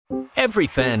Every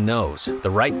fan knows the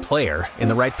right player in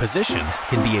the right position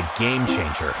can be a game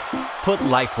changer. Put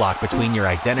LifeLock between your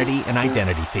identity and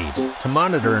identity thieves to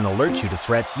monitor and alert you to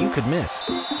threats you could miss.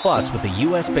 Plus, with a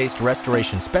U.S.-based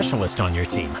restoration specialist on your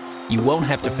team, you won't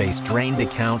have to face drained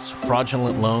accounts,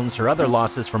 fraudulent loans, or other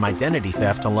losses from identity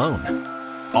theft alone.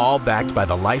 All backed by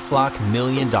the LifeLock $1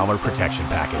 Million Protection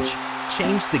Package.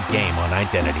 Change the game on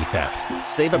identity theft.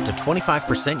 Save up to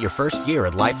 25% your first year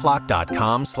at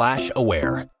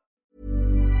LifeLock.com/aware.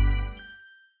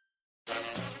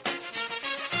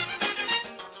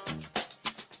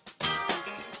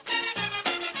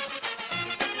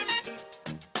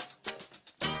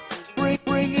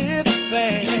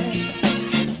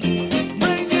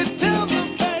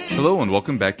 Hello and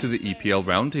welcome back to the EPL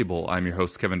Roundtable. I'm your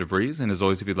host, Kevin DeVries, and as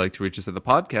always, if you'd like to reach us at the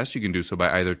podcast, you can do so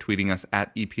by either tweeting us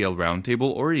at EPL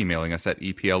Roundtable or emailing us at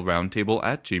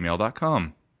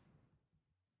eplroundtable@gmail.com.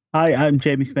 Hi, I'm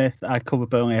Jamie Smith. I cover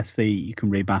Burnley FC. You can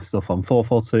read my stuff on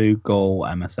 442, Goal,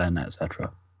 MSN,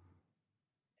 etc.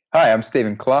 Hi, I'm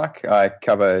Stephen Clark. I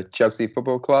cover Chelsea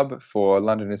Football Club for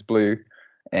London is Blue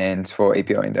and for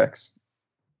EPL Index.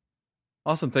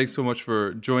 Awesome. Thanks so much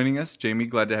for joining us. Jamie,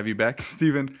 glad to have you back.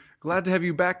 Stephen, glad to have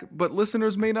you back, but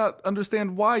listeners may not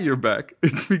understand why you're back.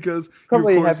 It's because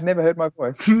probably have never heard my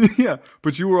voice. Yeah,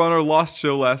 but you were on our Lost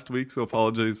show last week, so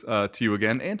apologies to you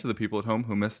again and to the people at home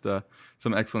who missed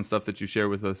some excellent stuff that you shared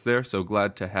with us there. So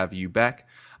glad to have you back.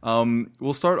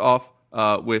 We'll start off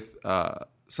with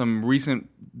some recent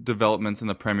developments in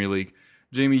the Premier League.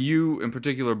 Jamie, you in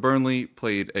particular, Burnley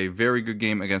played a very good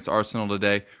game against Arsenal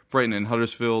today. Brighton and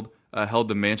Huddersfield held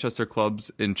the Manchester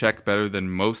clubs in check better than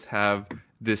most have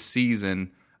this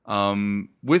season.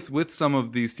 With some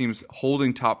of these teams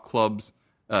holding top clubs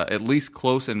at least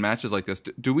close in matches like this,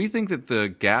 do we think that the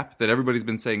gap that everybody's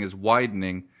been saying is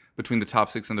widening between the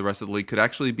top six and the rest of the league could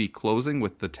actually be closing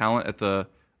with the talent at the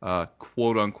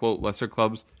quote-unquote lesser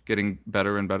clubs getting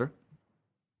better and better?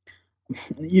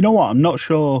 You know what? I'm not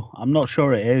sure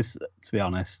it is, to be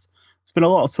honest. There's been a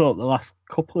lot of talk the last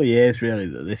couple of years, really,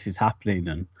 that this is happening,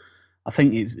 and I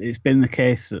think it's been the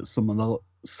case that some of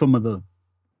the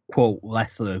quote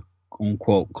lesser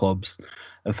unquote clubs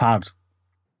have had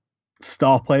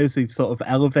star players who've sort of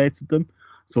elevated them.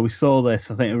 So we saw this.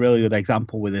 I think a really good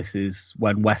example with this is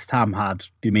when West Ham had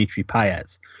Dimitri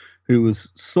Payet, who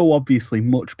was so obviously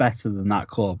much better than that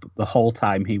club the whole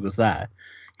time he was there.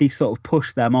 He sort of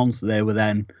pushed them on, so they were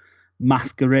then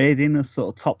masquerading as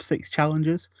sort of top six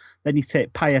challengers. Then you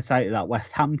take Payet out of that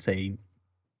West Ham team,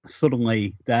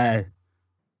 suddenly they're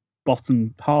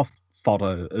bottom half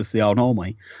fodder as they are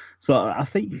normally. So I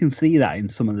think you can see that in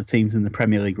some of the teams in the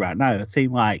Premier League right now. A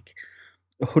team like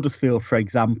Huddersfield, for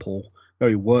example,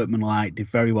 very workmanlike, did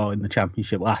very well in the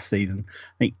Championship last season.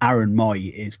 I think Aaron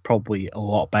Moy is probably a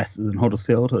lot better than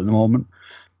Huddersfield at the moment.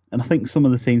 And I think some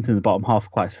of the teams in the bottom half are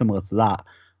quite similar to that.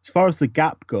 As far as the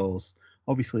gap goes,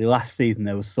 obviously last season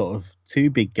there was sort of two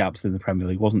big gaps in the Premier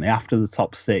League, wasn't there? After the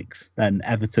top six, then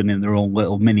Everton in their own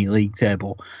little mini league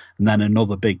table, and then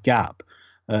another big gap.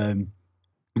 And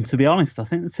to be honest, I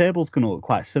think the table's going to look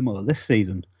quite similar this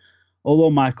season. Although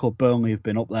Michael Burnley have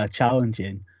been up there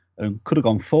challenging and could have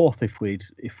gone fourth if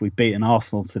we'd beaten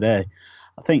Arsenal today,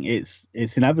 I think it's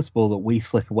inevitable that we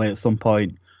slip away at some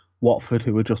point. Watford,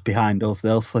 who are just behind us,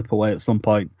 they'll slip away at some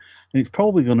point. And it's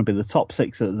probably going to be the top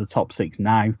six at the top six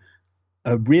now,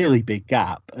 a really big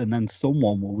gap, and then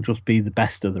someone will just be the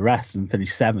best of the rest and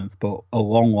finish seventh, but a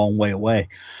long, long way away.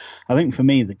 I think for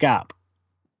me, the gap,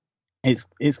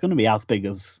 it's going to be as big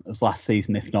as last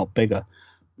season, if not bigger.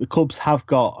 The clubs have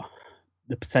got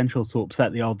the potential to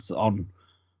upset the odds on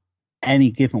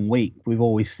any given week. We've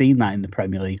always seen that in the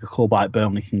Premier League. A club like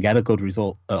Burnley can get a good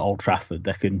result at Old Trafford.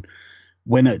 They can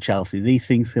win at Chelsea. These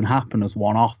things can happen as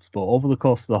one-offs, but over the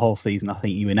course of the whole season, I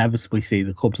think you inevitably see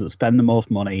the clubs that spend the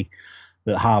most money,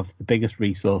 that have the biggest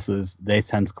resources, they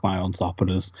tend to come out on top.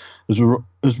 And as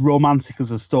romantic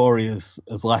as a story as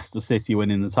Leicester City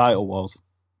winning the title was,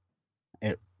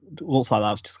 it looks like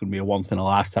that's just going to be a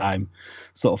once-in-a-lifetime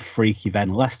sort of freak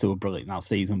event. Leicester were brilliant that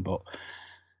season, but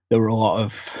there were a lot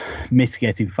of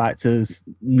mitigating factors.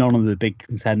 None of the big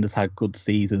contenders had good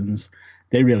seasons.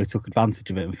 They really took advantage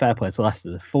of it, and fair play to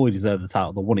Leicester. They fully deserved the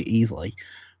title. They won it easily,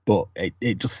 but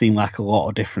it just seemed like a lot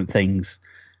of different things,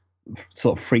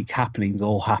 sort of freak happenings,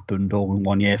 all happened all in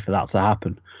 1 year for that to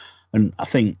happen. And I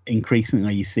think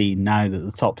increasingly you see now that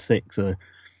the top six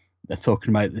they're talking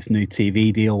about this new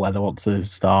TV deal where they want to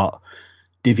start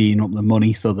divvying up the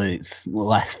money so that it's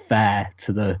less fair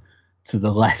to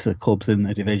the lesser clubs in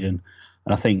the division.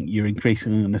 And I think you're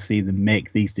increasingly going to see them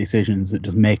make these decisions that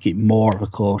just make it more of a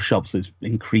closed shop. So it's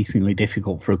increasingly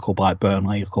difficult for a club like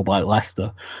Burnley, a club like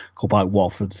Leicester, a club like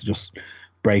Watford to just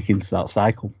break into that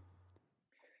cycle.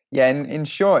 Yeah, in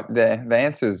short, the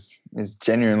answer is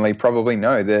genuinely probably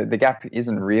no. The gap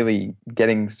isn't really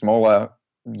getting smaller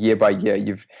year by year.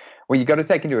 You've got to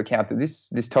take into account that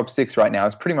this top six right now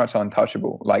is pretty much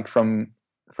untouchable. Like from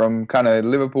kind of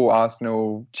Liverpool,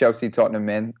 Arsenal, Chelsea, Tottenham,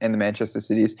 and the Manchester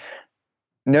Cities.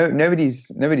 Nobody's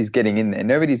getting in there.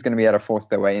 Nobody's going to be able to force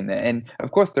their way in there. And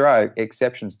of course, there are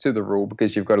exceptions to the rule,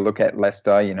 because you've got to look at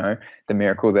Leicester, the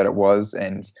miracle that it was,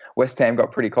 and West Ham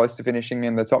got pretty close to finishing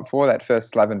in the top four that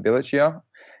first Slaven Bilic year.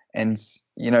 And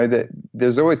that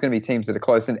there's always going to be teams that are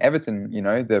close. And Everton,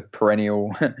 the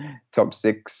perennial top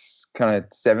six, kind of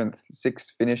seventh,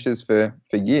 sixth finishes for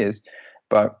years.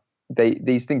 But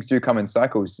these things do come in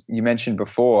cycles. You mentioned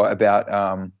before about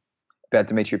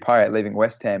Dimitri Payet leaving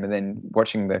West Ham and then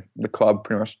watching the club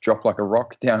pretty much drop like a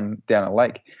rock down a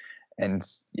lake. And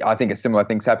I think a similar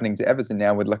thing's happening to Everton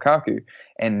now with Lukaku.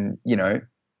 And,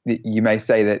 you may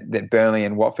say that Burnley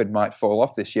and Watford might fall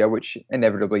off this year, which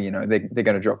inevitably, they're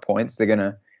going to drop points. They're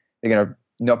going to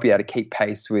not be able to keep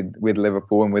pace with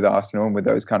Liverpool and with Arsenal and with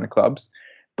those kind of clubs.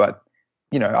 But,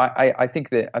 I think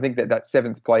that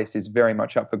seventh place is very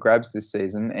much up for grabs this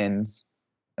season. And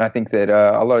I think that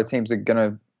a lot of teams are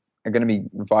going to be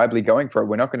viably going for it.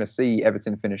 We're not going to see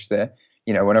Everton finish there.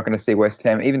 We're not going to see West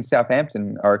Ham. Even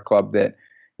Southampton are a club that,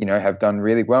 have done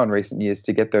really well in recent years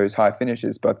to get those high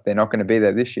finishes, but they're not going to be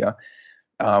there this year.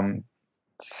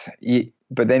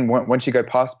 But then once you go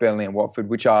past Burnley and Watford,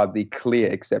 which are the clear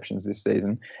exceptions this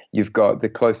season, you've got the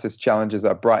closest challengers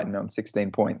are Brighton on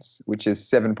 16 points, which is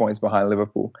 7 points behind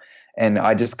Liverpool. And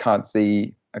I just can't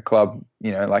see a club,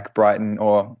 like Brighton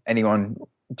or anyone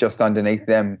just underneath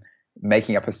them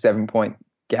making up a 7-point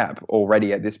gap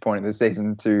already at this point of the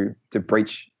season to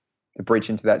breach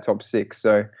into that top six.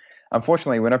 So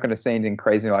unfortunately, we're not going to see anything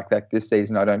crazy like that this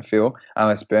season, I don't feel,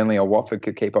 unless Burnley or Watford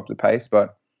could keep up the pace.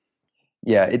 But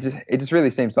yeah, it just really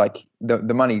seems like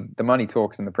the money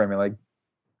talks in the Premier League.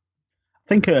 I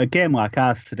think a game like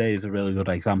ours today is a really good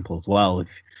example as well.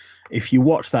 If you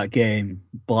watch that game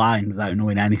blind without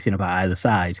knowing anything about either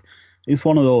side, it's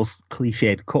one of those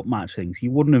cliched cup match things.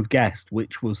 You wouldn't have guessed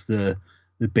which was the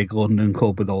big London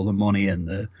club with all the money and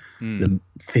the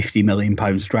 £50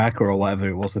 million striker or whatever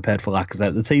it was they paid for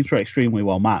Lacazette. The teams were extremely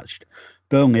well matched.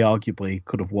 Burnley arguably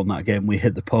could have won that game. We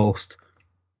hit the post.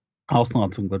 Arsenal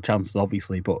had some good chances,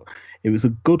 obviously, but it was a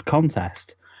good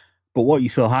contest. But what you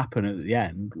saw happen at the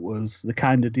end was the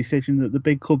kind of decision that the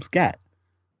big clubs get.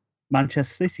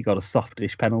 Manchester City got a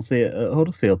softish penalty at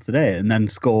Huddersfield today and then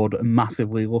scored a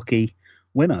massively lucky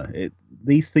winner.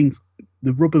 These things,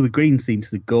 the rub of the green seems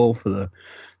to go for the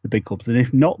big clubs. And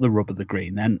if not the rub of the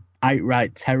green, then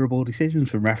outright terrible decisions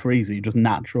from referees who just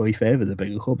naturally favour the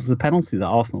bigger clubs. The penalty that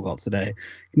Arsenal got today,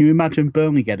 can you imagine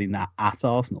Burnley getting that at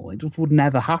Arsenal? It just would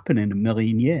never happen in a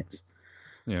million years.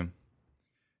 Yeah.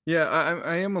 Yeah,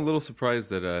 I am a little surprised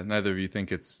that neither of you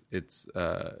think it's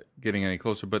getting any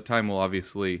closer, but time will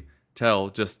obviously tell.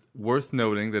 Just worth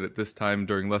noting that at this time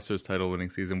during Leicester's title-winning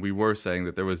season, we were saying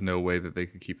that there was no way that they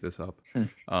could keep this up.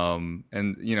 And,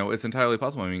 it's entirely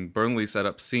possible. I mean, Burnley's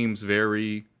setup seems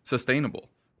very sustainable.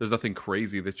 There's nothing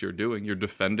crazy that you're doing. You're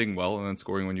defending well and then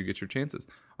scoring when you get your chances.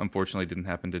 Unfortunately, it didn't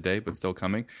happen today, but still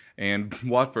coming. And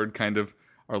Watford kind of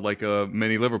are like a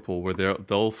mini Liverpool where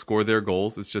they'll score their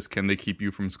goals. It's just, can they keep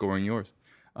you from scoring yours?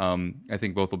 I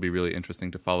think both will be really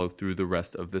interesting to follow through the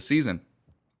rest of the season.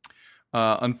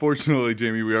 Unfortunately,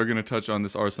 Jamie, we are going to touch on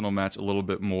this Arsenal match a little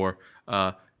bit more.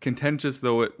 Contentious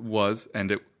though it was,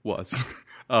 and it was,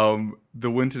 the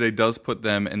win today does put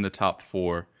them in the top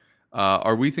four.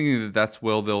 Are we thinking that that's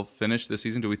where they'll finish this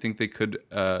season? Do we think they could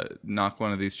knock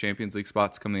one of these Champions League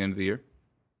spots come the end of the year?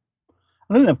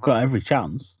 I think they've got every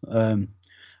chance.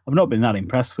 I've not been that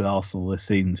impressed with Arsenal this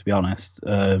season, to be honest.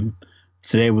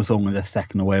 Today was only their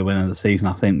second away win of the season.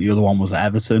 I think the other one was at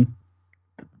Everton.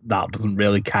 That doesn't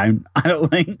really count, I don't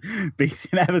think.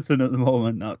 Beating Everton at the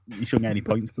moment, you shouldn't get any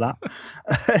points for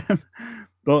that.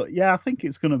 But yeah, I think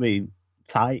it's going to be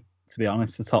tight, to be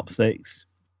honest, the top six.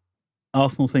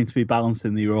 Arsenal seem to be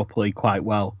balancing the Europa League quite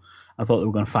well. I thought they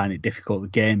were going to find it difficult, the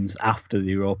games after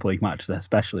the Europa League matches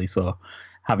especially. So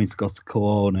having to go to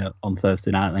Cologne on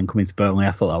Thursday night and then coming to Burnley,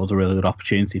 I thought that was a really good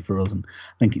opportunity for us. And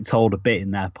I think it told a bit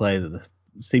in their play that they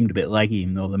seemed a bit leggy,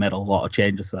 even though they made a lot of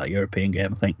changes to that European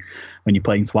game. I think when you're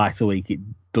playing twice a week, it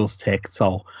does take a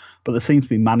toll. But they seem to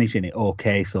be managing it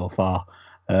okay so far.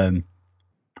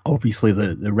 Obviously,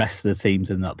 the rest of the teams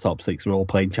in that top six are all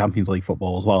playing Champions League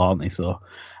football as well, aren't they? So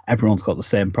everyone's got the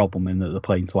same problem in that they're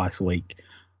playing twice a week.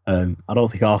 I don't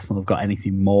think Arsenal have got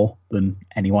anything more than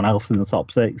anyone else in the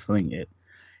top six. I think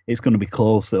it's going to be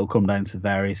close. It'll come down to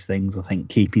various things. I think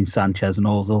keeping Sanchez and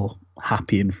Ozil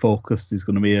happy and focused is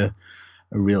going to be a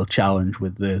real challenge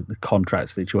with the contract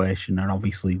situation, and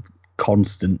obviously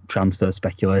constant transfer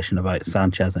speculation about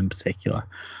Sanchez in particular.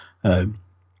 And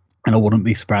I wouldn't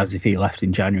be surprised if he left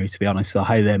in January, to be honest. So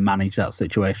how they manage that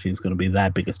situation is going to be their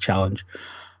biggest challenge,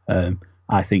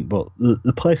 I think. But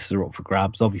the places are up for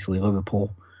grabs. Obviously,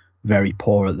 Liverpool, very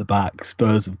poor at the back.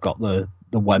 Spurs have got the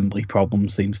Wembley problem,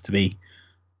 seems to be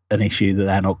an issue that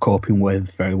they're not coping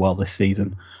with very well this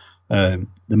season. The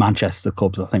Manchester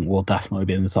clubs, I think, will definitely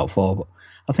be in the top four. But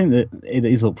I think that it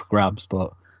is up for grabs.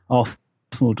 But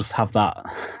Arsenal just have that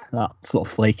sort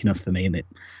of flakiness for me, and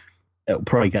it'll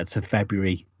probably get to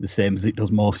February the same as it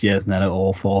does most years, and then it'll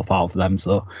all fall apart for them.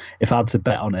 So if I had to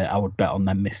bet on it, I would bet on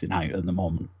them missing out at the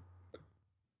moment.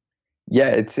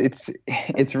 Yeah,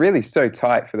 it's really so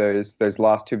tight for those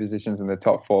last two positions in the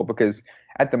top four, because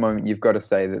at the moment you've got to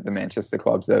say that the Manchester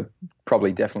clubs are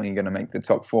probably definitely going to make the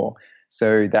top four.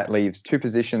 So that leaves two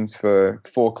positions for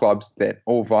four clubs that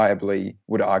all viably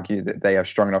would argue that they are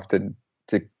strong enough to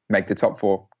make the top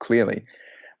four clearly.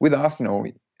 With Arsenal,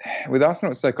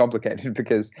 it's so complicated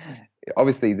because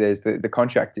obviously there's the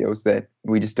contract deals that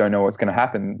we just don't know what's going to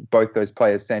happen. Both those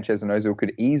players, Sanchez and Ozil,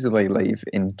 could easily leave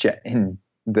in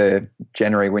the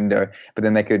January window, but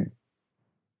then they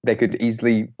could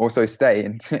easily also stay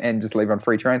and just leave on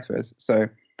free transfers. So,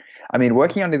 I mean,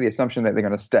 working under the assumption that they're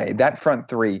going to stay, that front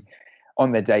three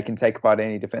on their day can take apart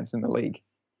any defense in the league.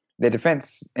 Their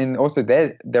defense and also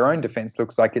their own defense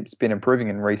looks like it's been improving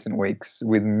in recent weeks,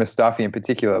 with Mustafi in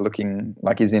particular looking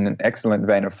like he's in an excellent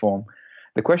vein of form.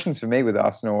 The questions for me with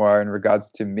Arsenal are in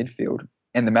regards to midfield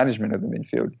and the management of the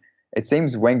midfield. It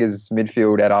seems Wenger's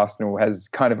midfield at Arsenal has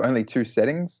kind of only two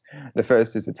settings. The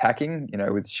first is attacking,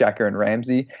 with Xhaka and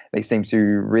Ramsey. They seem to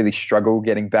really struggle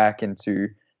getting back and to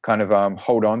kind of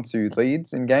hold on to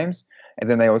leads in games. And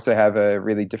then they also have a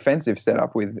really defensive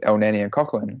setup with El Neni and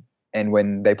Coquelin. And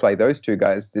when they play those two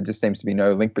guys, there just seems to be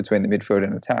no link between the midfield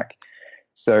and attack.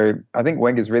 So I think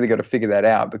Wenger's really got to figure that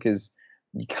out, because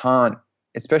you can't,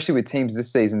 especially with teams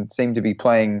this season, seem to be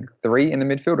playing three in the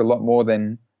midfield a lot more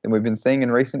than we've been seeing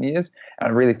in recent years. And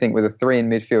I really think with a three in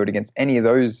midfield against any of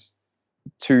those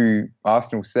two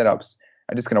Arsenal setups,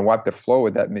 are just going to wipe the floor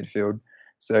with that midfield.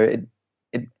 So it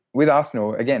with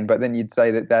Arsenal again, but then you'd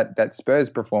say that Spurs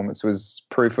performance was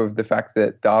proof of the fact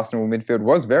that the Arsenal midfield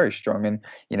was very strong and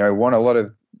won a lot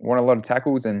of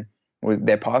tackles, and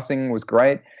their passing was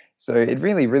great. So it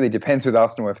really, really depends with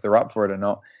Arsenal if they're up for it or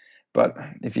not. But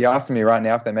if you ask me right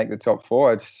now if they make the top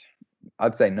four,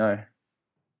 I'd say no.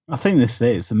 I think this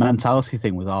is a mentality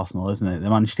thing with Arsenal, isn't it? They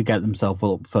managed to get themselves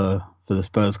up for the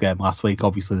Spurs game last week.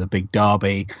 Obviously, the big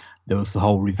derby. There was the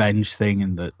whole revenge thing,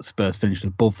 and the Spurs finished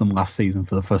above them last season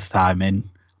for the first time in,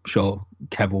 I'm sure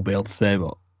Kev will be able to say,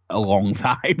 but a long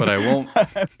time. But I won't.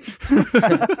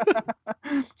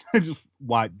 Just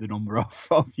wipe the number off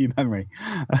your memory.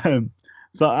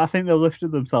 So I think they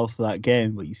lifted themselves to that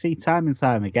game. But you see time and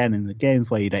time again in the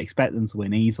games where you'd expect them to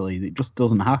win easily, it just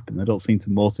doesn't happen. They don't seem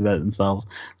to motivate themselves.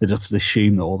 They just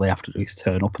assume that all they have to do is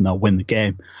turn up and they'll win the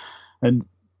game. And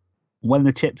when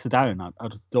the chips are down, I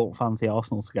just don't fancy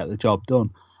Arsenal to get the job done.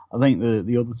 I think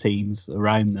the other teams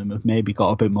around them have maybe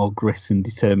got a bit more grit and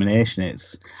determination.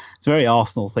 It's a very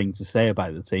Arsenal thing to say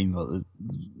about the team, but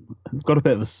they've got a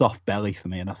bit of a soft belly for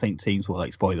me, and I think teams will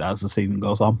exploit that as the season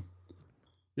goes on.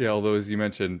 Yeah, although, as you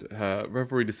mentioned,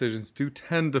 referee decisions do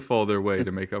tend to fall their way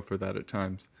to make up for that at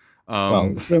times.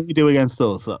 Well, so we do against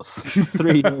us. That's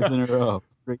 3 days in a row,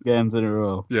 3 games in a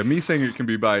row. Yeah, me saying it can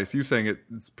be biased. You saying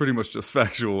it's pretty much just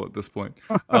factual at this point.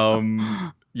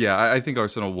 Yeah, I think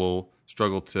Arsenal will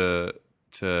struggle to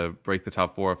break the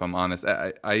top four, if I'm honest.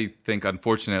 I think,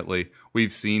 unfortunately,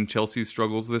 we've seen Chelsea's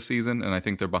struggles this season, and I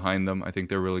think they're behind them. I think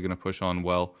they're really going to push on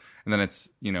well. And then it's,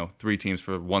 3 teams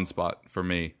for one spot for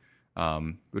me.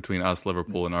 Between us,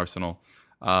 Liverpool, and Arsenal.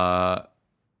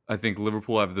 I think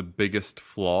Liverpool have the biggest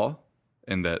flaw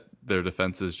in that their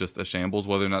defense is just a shambles.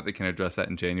 Whether or not they can address that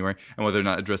in January, and whether or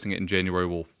not addressing it in January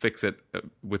will fix it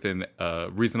within a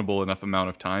reasonable enough amount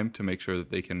of time to make sure that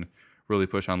they can really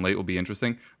push on late will be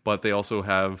interesting. But they also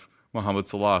have Mohamed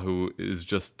Salah, who is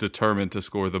just determined to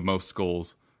score the most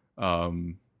goals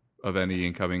of any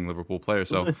incoming Liverpool player.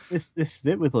 So this is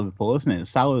it with Liverpool, isn't it?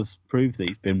 Salah's proved that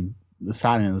he's been the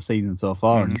signing of the season so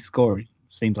far, and he's scoring,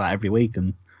 seems like, every week,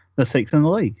 and they're 6th in the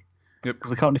league. Yep, because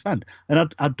they can't defend.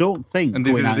 And I don't think. And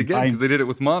they did it again because they did it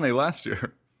with Mane last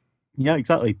year. Yeah,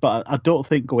 exactly. But I don't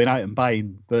think going out and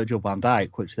buying Virgil van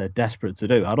Dijk, which they're desperate to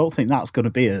do, I don't think that's going to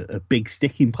be a big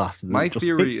sticking plaster that My just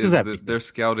theory fixes is everything. that their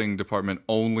scouting department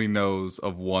only knows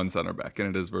of one center back,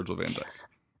 and it is Virgil van Dijk.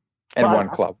 And But one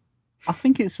club. I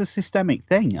think it's a systemic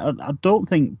thing. I don't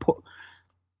think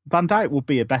Van Dijk would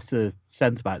be a better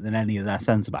centre back than any of their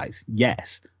centre backs.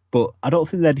 Yes, but I don't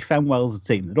think they defend well as a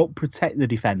team. They don't protect the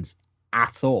defence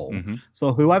at all. Mm-hmm.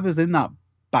 So whoever's in that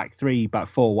back three, back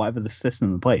four, whatever the system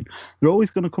they're playing, they're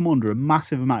always going to come under a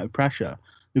massive amount of pressure.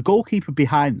 The goalkeeper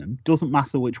behind them doesn't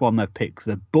matter which one they've picked, 'cause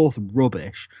they're both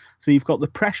rubbish. So you've got the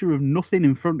pressure of nothing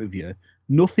in front of you,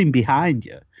 nothing behind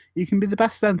you. You can be the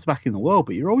best centre back in the world,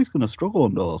 but you're always going to struggle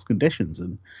under those conditions.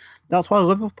 And that's why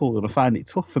Liverpool are going to find it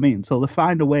tough for me until they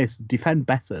find a way to defend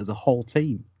better as a whole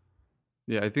team.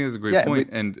 Yeah, I think that's a great point.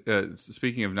 And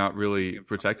speaking of not really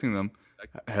protecting them,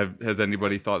 has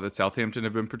anybody thought that Southampton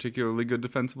have been particularly good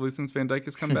defensively since Van Dijk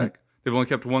has come back? They've only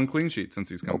kept one clean sheet since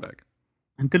he's come back.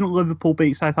 And didn't Liverpool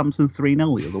beat Southampton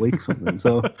 3-0 the other week or something?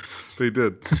 So they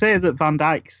did. To say that Van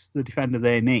Dijk's the defender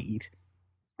they need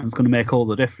and it's going to make all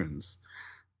the difference,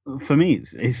 for me,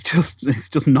 it's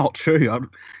just not true.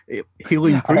 He'll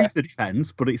improve the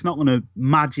defence, but it's not going to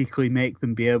magically make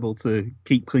them be able to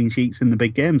keep clean sheets in the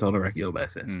big games on a regular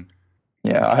basis.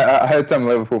 Yeah, I heard some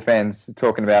Liverpool fans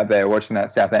talking about they were watching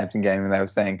that Southampton game and they were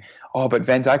saying, "Oh, but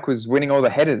Van Dijk was winning all the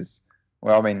headers."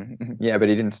 Well, I mean, yeah, but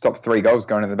he didn't stop 3 goals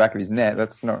going in the back of his net.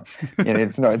 That's not,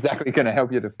 it's not exactly going to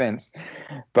help your defence.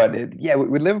 But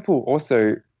with Liverpool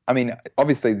also, I mean,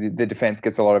 obviously the defence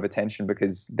gets a lot of attention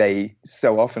because they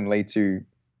so often lead to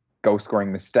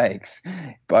goal-scoring mistakes.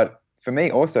 But for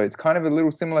me, also, it's kind of a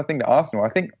little similar thing to Arsenal. I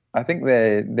think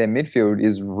their midfield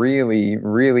is really,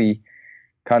 really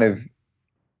kind of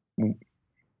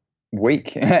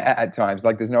weak at times.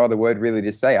 Like, there's no other word really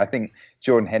to say. I think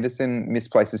Jordan Henderson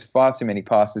misplaces far too many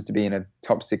passes to be in a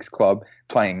top 6 club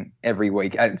playing every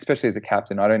week, especially as a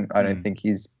captain. I don't think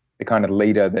he's the kind of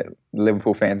leader that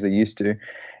Liverpool fans are used to.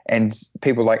 And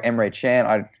people like Emre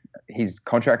Can, his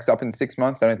contract's up in 6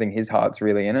 months. I don't think his heart's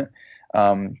really in it.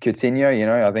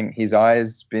 Coutinho, I think his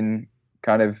eye's been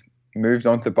kind of moved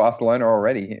on to Barcelona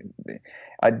already.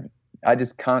 I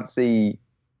just can't see,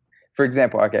 for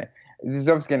example, okay, this is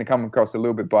obviously going to come across a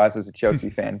little bit biased as a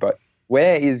Chelsea fan, but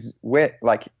where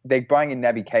they're buying in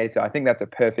Naby Keita. I think that's a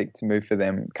perfect move for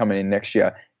them coming in next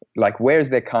year. Like, where's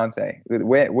their Kante?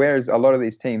 Where's a lot of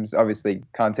these teams? Obviously,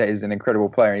 Kante is an incredible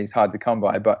player and he's hard to come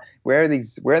by. But where are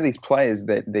these players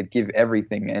that give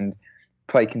everything and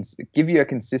give you a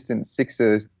consistent 6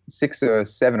 or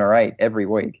 7 or 8 every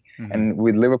week? Mm-hmm. And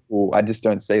with Liverpool, I just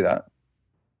don't see that.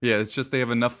 Yeah, it's just they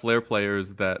have enough flair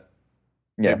players that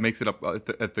it makes it up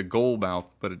at the goal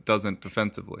mouth, but it doesn't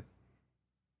defensively.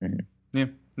 Mm-hmm. Yeah.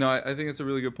 No, I think it's a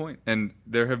really good point. And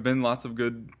there have been lots of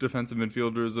good defensive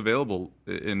midfielders available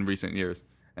in recent years,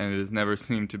 and it has never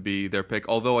seemed to be their pick.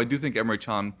 Although I do think Emre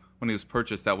Can, when he was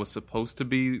purchased, that was supposed to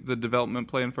be the development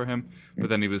plan for him, but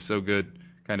then he was so good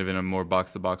kind of in a more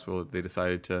box-to-box role that they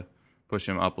decided to push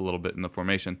him up a little bit in the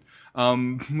formation.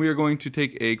 We are going to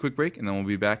take a quick break, and then we'll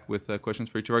be back with questions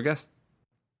for each of our guests.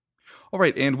 All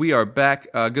right, and we are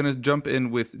back. Going to jump in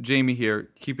with Jamie here,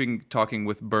 talking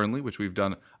with Burnley, which we've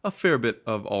done a fair bit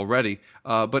of already.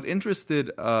 But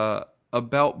interested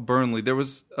about Burnley, there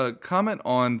was a comment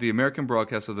on the American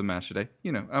broadcast of the match today.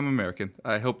 I'm American.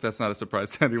 I hope that's not a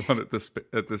surprise to anyone at this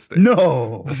stage.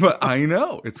 No, but I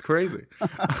know it's crazy.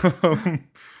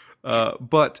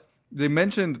 But they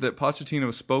mentioned that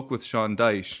Pochettino spoke with Sean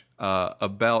Dyche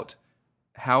about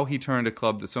how he turned a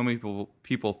club that so many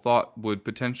people thought would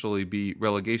potentially be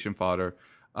relegation fodder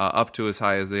up to as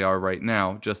high as they are right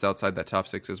now, just outside that top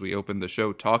 6 as we opened the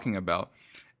show talking about.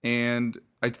 And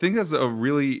I think that's a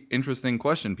really interesting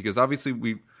question because obviously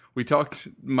we talked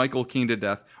Michael Keane to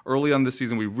death. Early on this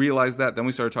season, we realized that. Then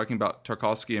we started talking about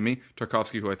Tarkowski and me.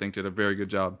 Tarkowski, who I think did a very good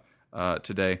job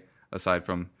today, aside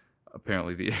from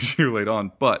apparently the issue late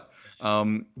on. But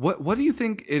what do you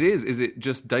think it is? Is it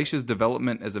just Dyche's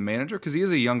development as a manager? Because he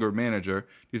is a younger manager. Do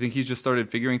you think he's just started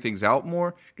figuring things out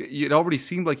more? It already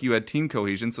seemed like you had team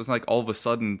cohesion, so it's not like all of a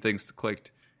sudden things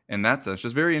clicked in that sense.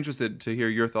 Just very interested to hear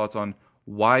your thoughts on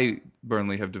why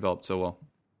Burnley have developed so well.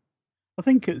 I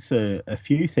think it's a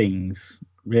few things,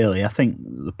 really. I think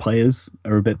the players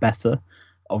are a bit better.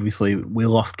 Obviously, we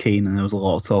lost Keane, and there was a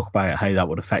lot of talk about how that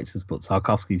would affect us, but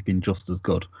Tarkowski's been just as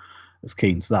good as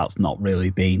Keane, so that's not really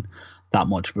been that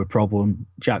much of a problem.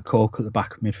 Jack Cork at the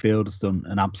back of midfield has done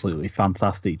an absolutely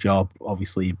fantastic job.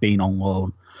 Obviously, he'd been on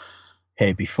loan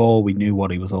here before. We knew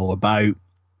what he was all about.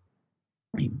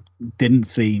 He didn't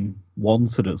seem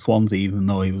wanted at Swansea, even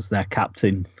though he was their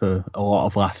captain for a lot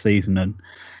of last season. And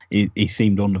he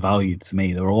seemed undervalued to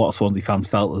me. There were a lot of Swansea fans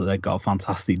felt that they got a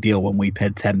fantastic deal when we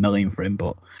paid 10 million for him,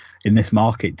 but in this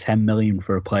market, 10 million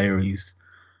for a player who's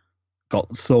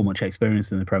got so much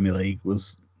experience in the Premier League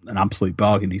was an absolute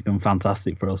bargain. He's been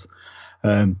fantastic for us.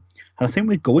 And I think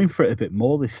we're going for it a bit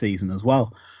more this season as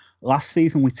well. Last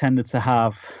season, we tended to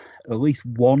have at least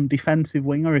one defensive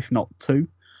winger, if not two.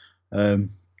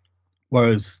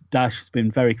 Whereas Dash has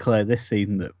been very clear this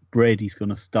season that Brady's going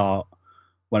to start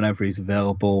whenever he's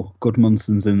available.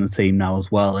 Gudmundsson's in the team now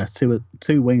as well. They're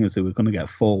two wingers who are going to get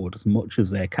forward as much as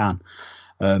they can.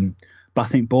 But I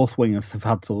think both wingers have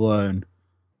had to learn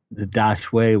the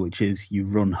Dash way, which is you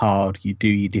run hard, you do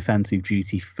your defensive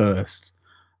duty first.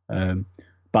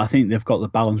 But I think they've got the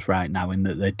balance right now in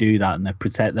that they do that and they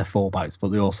protect their fullbacks,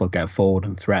 but they also get forward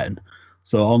and threaten.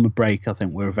 So on the break, I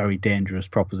think we're a very dangerous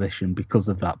proposition because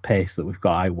of that pace that we've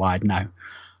got out wide now.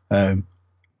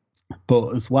 But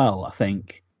as well, I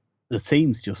think the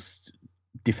team's just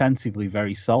defensively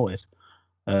very solid.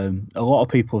 A lot of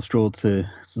people struggle to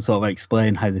sort of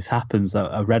explain how this happens.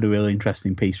 I read a really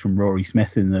interesting piece from Rory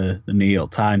Smith in the New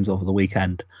York Times over the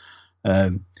weekend.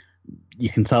 You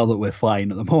can tell that we're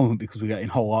flying at the moment because we're getting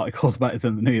whole articles about it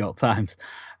in the New York Times.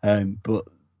 But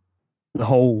the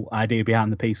whole idea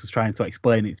behind the piece was trying to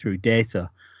explain it through data.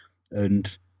 And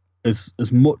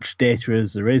as much data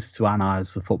as there is to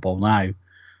analyse the football now,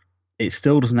 it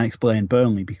still doesn't explain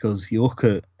Burnley because you look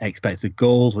at expected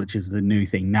goals, which is the new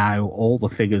thing now. All the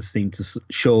figures seem to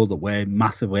show that we're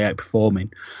massively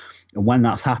outperforming. And when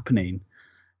that's happening,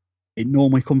 it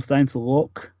normally comes down to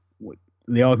luck.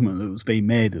 The argument that was being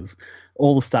made is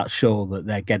all the stats show that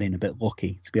they're getting a bit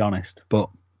lucky, to be honest.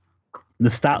 But the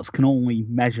stats can only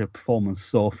measure performance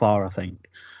so far, I think.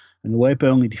 And the way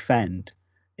Burnley defend,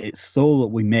 it's so that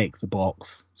we make the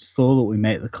blocks, so that we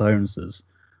make the clearances.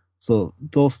 So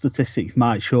those statistics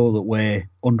might show that we're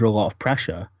under a lot of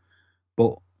pressure,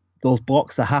 but those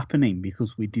blocks are happening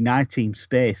because we deny team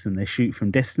space and they shoot from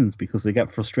distance because they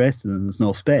get frustrated and there's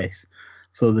no space.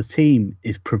 So the team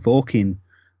is provoking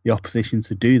the opposition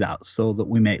to do that so that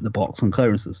we make the blocks and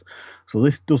clearances. So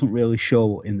this doesn't really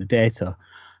show in the data.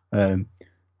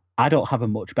 I don't have a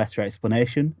much better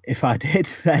explanation. If I did,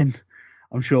 then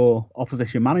I'm sure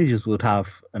opposition managers would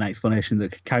have an explanation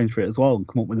that could counter it as well and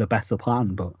come up with a better plan.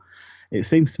 But it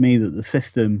seems to me that the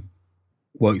system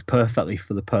works perfectly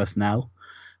for the personnel.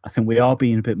 I think we are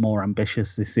being a bit more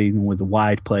ambitious this season with the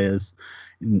wide players.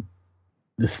 In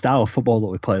the style of football that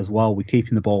we play as well, we're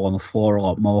keeping the ball on the floor a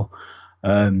lot more.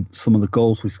 Some of the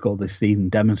goals we scored this season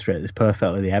demonstrate this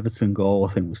perfectly. The Everton goal,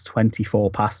 I think, was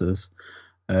 24 passes.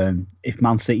 If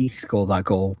Man City scored that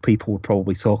goal, people would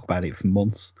probably talk about it for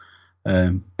months.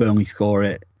 Burnley score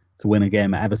it to win a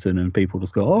game at Everton, and people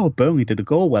just go, "Oh, Burnley did a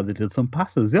goal where they did some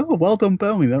passes. Oh, well done,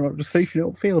 Burnley. They're not just featuring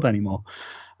upfield anymore."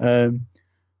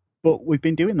 But we've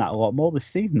been doing that a lot more this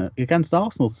season. Against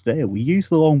Arsenal today, we use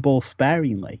the long ball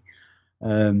sparingly.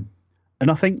 And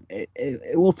I think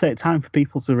it will take time for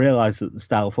people to realise that the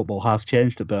style of football has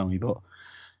changed at Burnley. But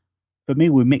for me,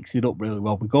 we mix it up really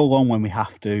well. We go long when we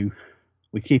have to.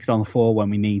 We keep it on the floor when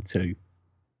we need to.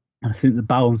 And I think the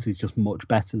balance is just much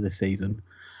better this season.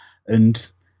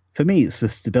 And for me, it's the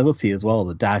stability as well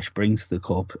that Dash brings to the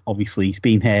club. Obviously, he's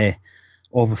been here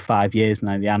over 5 years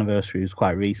now. The anniversary was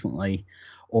quite recently.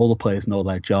 All the players know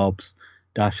their jobs.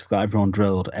 Dash has got everyone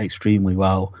drilled extremely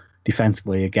well.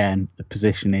 Defensively, again, the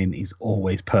positioning is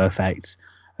always perfect.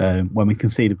 When we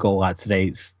concede a goal like today,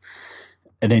 it's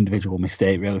an individual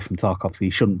mistake really from Tarkowski. He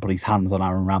shouldn't put his hands on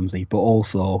Aaron Ramsey, but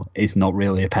also it's not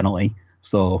really a penalty.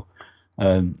 So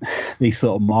these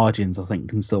sort of margins, I think,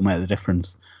 can still make the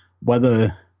difference.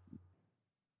 Whether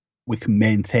we can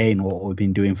maintain what we've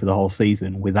been doing for the whole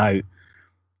season without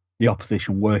the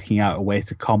opposition working out a way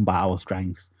to combat our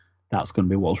strengths, that's going to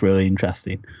be what's really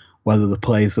interesting. Whether the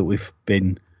players that we've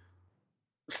been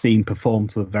seen perform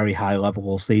to a very high level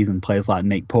all season, players like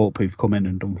Nick Pope, who've come in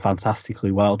and done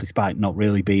fantastically well despite not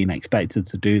really being expected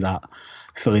to do that,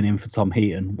 filling in for Tom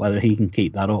Heaton, whether he can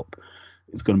keep that up,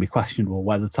 it's going to be questionable.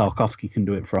 Whether Tarkowski can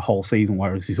do it for a whole season,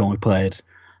 whereas he's only played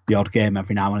the odd game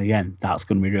every now and again, that's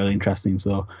going to be really interesting.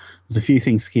 So there's a few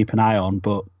things to keep an eye on,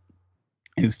 but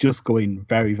it's just going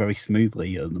very, very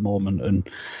smoothly at the moment. And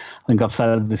I think I've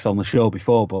said this on the show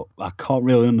before, but I can't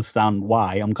really understand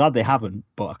why. I'm glad they haven't,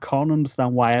 but I can't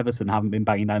understand why Everton haven't been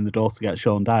banging down the door to get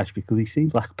Sean Dyche, because he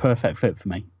seems like a perfect fit for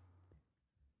me.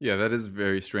 Yeah, that is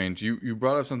very strange. You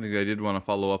brought up something that I did want to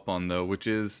follow up on, though, which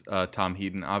is Tom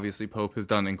Heaton. Obviously, Pope has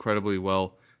done incredibly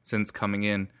well since coming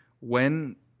in.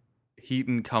 When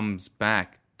Heaton comes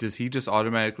back, does he just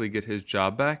automatically get his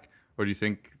job back? Or do you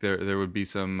think there would be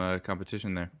some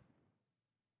competition there?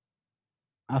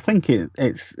 I think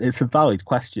it's a valid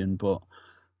question, but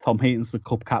Tom Heaton's the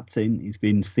club captain. He's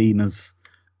been seen as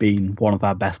being one of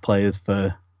our best players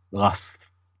for the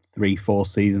last 3-4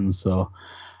 seasons. So,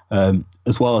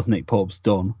 as well as Nick Pope's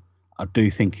done, I do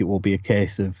think it will be a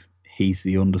case of he's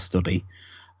the understudy.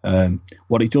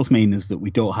 What it does mean is that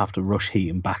we don't have to rush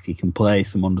Heaton back. He can play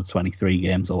some under 23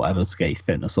 games or whatever to get his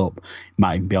fitness up. He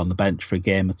might even be on the bench for a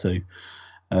game or two.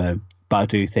 But I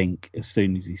do think as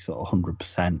soon as he's sort of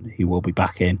 100%, he will be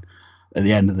back in. At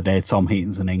the end of the day, Tom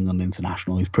Heaton's an England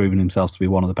international. He's proven himself to be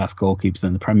one of the best goalkeepers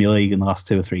in the Premier League in the last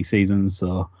 2 or 3 seasons.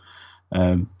 So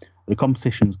the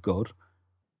competition's good.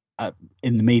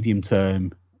 In the medium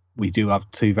term, we do have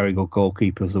 2 very good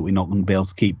goalkeepers that we're not going to be able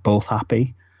to keep both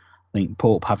happy. I think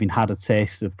Pope, having had a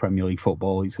taste of Premier League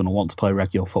football, he's going to want to play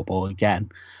regular football again.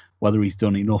 Whether he's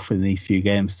done enough in these few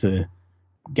games to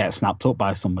get snapped up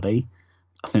by somebody,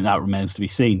 I think that remains to be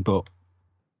seen. But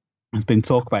there's been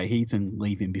talk about Heaton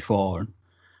leaving before, and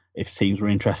if teams were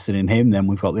interested in him, then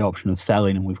we've got the option of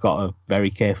selling, and we've got a very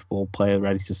capable player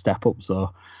ready to step up.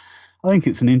 So I think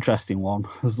it's an interesting one.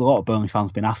 There's a lot of Burnley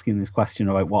fans been asking this question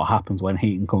about what happens when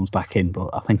Heaton comes back in, but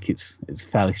I think it's a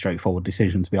fairly straightforward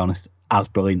decision, to be honest, as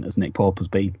brilliant as Nick Pope has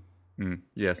been.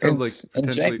 Yeah, sounds like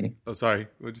potentially... Oh, sorry.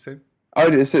 What did you say? Oh,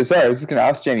 sorry. I was just going to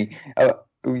ask Jamie.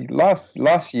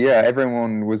 Last year,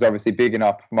 everyone was obviously bigging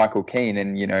up Michael Keane,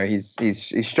 and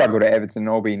he's struggled at Everton,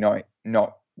 albeit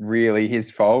not really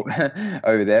his fault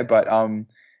over there. But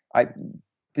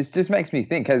this just makes me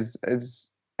think: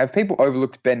 have people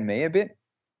overlooked Ben Mee a bit?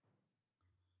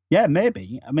 Yeah,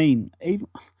 maybe. I mean,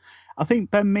 I think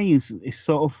Ben Mee is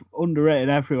sort of underrated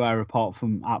everywhere apart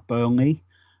from at Burnley.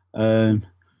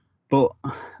 But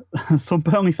some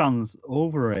Burnley fans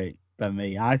overrate Ben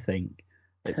Mee, I think.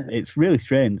 It's really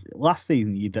strange. Last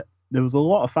season, there was a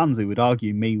lot of fans who would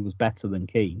argue Mee was better than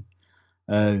Keane.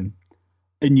 And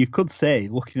you could say,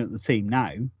 looking at the team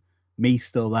now, Mee's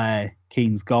still there,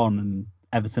 Keane's gone, and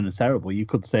Everton are terrible. You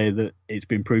could say that it's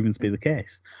been proven to be the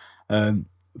case.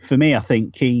 For me, I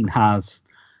think Keane has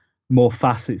more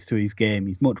facets to his game.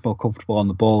 He's much more comfortable on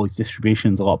the ball. His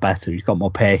distribution's a lot better. He's got more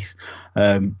pace.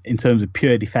 In terms of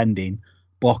pure defending,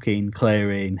 blocking,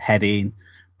 clearing, heading,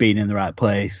 being in the right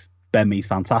place, Ben Mee's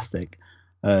fantastic.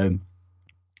 There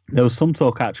was some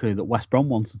talk actually that West Brom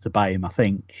wanted to buy him, I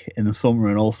think, in the summer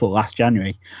and also last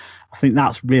January. I think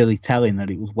that's really telling that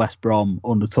it was West Brom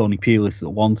under Tony Pulis that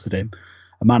wanted him.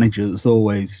 A manager that's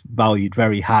always valued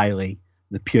very highly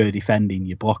the pure defending.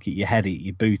 You block it, you head it,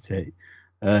 you boot it.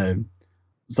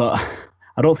 So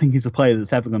I don't think he's a player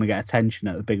that's ever going to get attention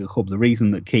at the bigger club. The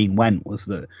reason that Keane went was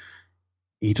that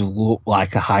he just looked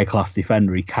like a high-class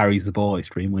defender. He carries the ball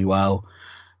extremely well.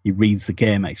 He reads the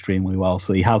game extremely well.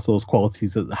 So he has those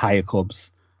qualities that the higher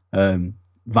clubs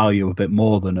value a bit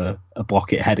more than a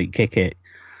block it, head it, kick it.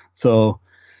 So,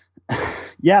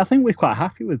 yeah, I think we're quite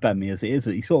happy with Ben Mee as it is.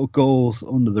 He sort of goes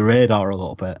under the radar a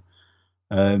little bit.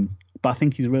 But I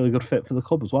think he's a really good fit for the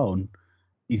club as well. And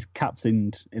he's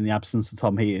captained in the absence of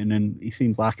Tom Heaton, and he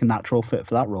seems like a natural fit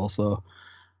for that role. So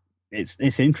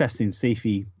it's interesting to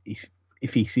see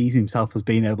if he sees himself as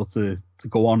being able to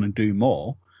go on and do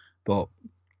more. But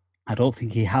I don't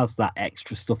think he has that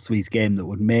extra stuff to his game that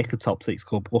would make a top 6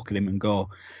 club look at him and go,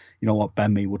 you know what,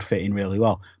 Ben Mee would fit in really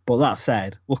well. But that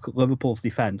said, look at Liverpool's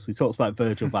defence. We talked about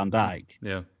Virgil van Dijk.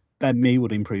 Yeah. Ben Mee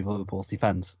would improve Liverpool's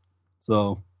defence.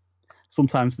 So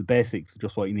sometimes the basics are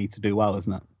just what you need to do well,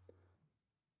 isn't it?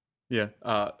 Yeah.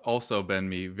 Also, Ben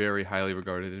Mee, very highly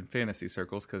regarded in fantasy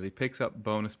circles because he picks up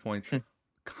bonus points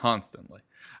constantly.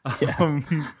 Yeah.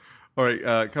 All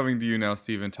right, coming to you now,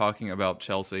 Stephen, talking about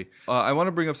Chelsea. I want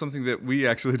to bring up something that we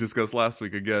actually discussed last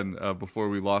week again before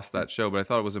we lost that show, but I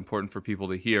thought it was important for people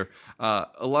to hear. A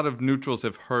lot of neutrals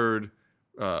have heard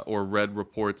or read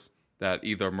reports that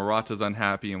either Morata's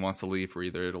unhappy and wants to leave for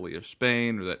either Italy or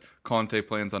Spain, or that Conte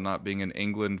plans on not being in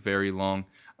England very long.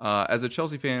 As a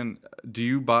Chelsea fan, do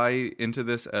you buy into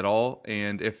this at all?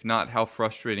 And if not, how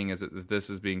frustrating is it that this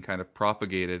is being kind of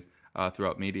propagated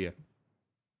throughout media?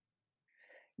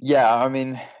 Yeah, I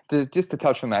mean, just to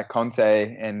touch on that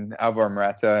Conte and Alvaro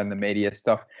Morata and the media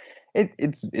stuff,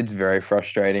 it's very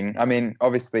frustrating. I mean,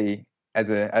 obviously,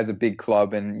 as a big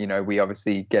club, and we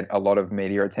obviously get a lot of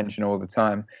media attention all the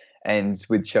time. And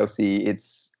with Chelsea,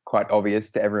 it's quite obvious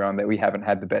to everyone that we haven't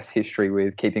had the best history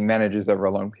with keeping managers over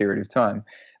a long period of time.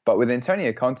 But with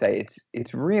Antonio Conte,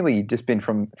 it's really just been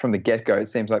from the get-go. It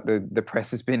seems like the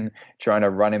press has been trying to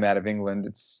run him out of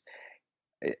England.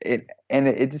 It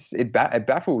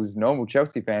baffles normal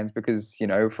Chelsea fans because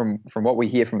from what we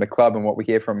hear from the club and what we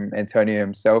hear from Antonio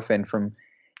himself and from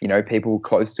people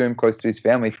close to him, close to his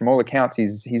family. From all accounts,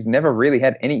 he's never really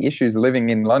had any issues living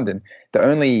in London. The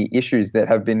only issues that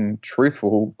have been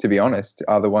truthful, to be honest,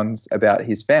 are the ones about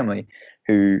his family,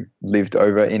 who lived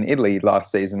over in Italy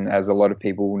last season, as a lot of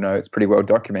people know. It's pretty well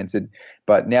documented.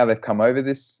 But now they've come over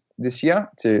this year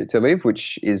to live,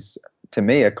 which is, to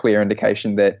me, a clear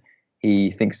indication that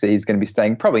he thinks that he's going to be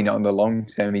staying. Probably not in the long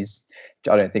term.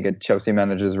 I don't think a Chelsea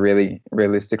manager is really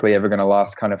realistically ever going to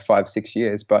last kind of 5-6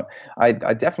 years. But I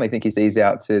definitely think he sees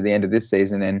out to the end of this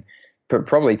season, and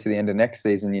probably to the end of next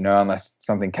season, unless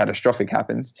something catastrophic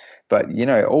happens. But,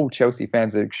 all Chelsea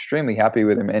fans are extremely happy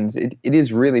with him. And it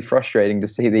is really frustrating to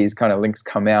see these kind of links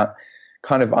come out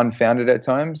kind of unfounded at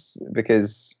times,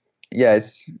 because, yeah,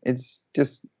 it's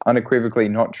just unequivocally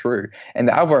not true. And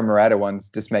the Alvaro Morata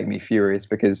ones just make me furious,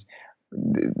 because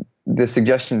the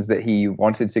suggestions that he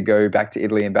wanted to go back to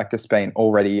Italy and back to Spain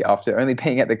already, after only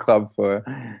being at the club for,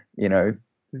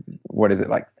 what is it,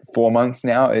 like 4 months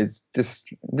now, is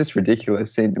just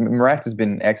ridiculous. Morata's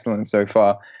been excellent so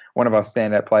far. One of our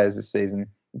standout players this season.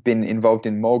 Been involved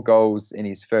in more goals in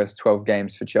his first 12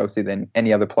 games for Chelsea than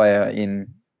any other player in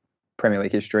Premier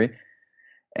League history.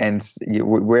 And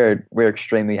we're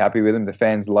extremely happy with him. The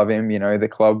fans love him. The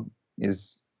club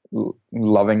is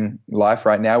loving life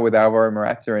right now with Alvaro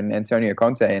Morata and Antonio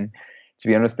Conte. And to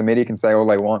be honest, the media can say all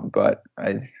they want, but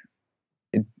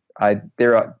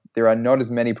there are not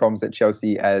as many problems at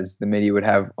Chelsea as the media would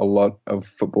have a lot of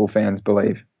football fans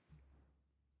believe.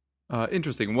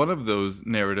 Interesting. One of those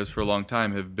narratives for a long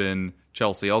time have been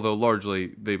Chelsea, although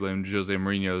largely they blame Jose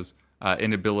Mourinho's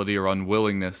inability or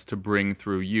unwillingness to bring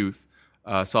through youth.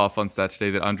 Saw a fun stat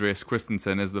today that Andreas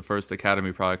Christensen is the first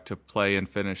academy product to play and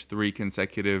finish 3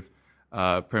 consecutive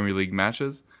Premier League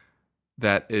matches.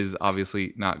 That is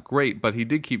obviously not great, but he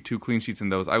did keep 2 clean sheets in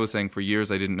those. I was saying for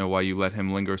years I didn't know why you let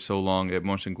him linger so long at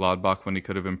Mönchengladbach when he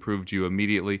could have improved you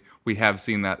immediately. We have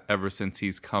seen that ever since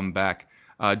he's come back.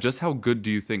 Just how good do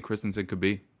you think Christensen could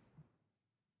be?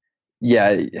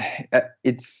 Yeah,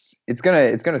 it's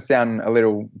gonna sound a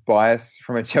little biased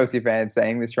from a Chelsea fan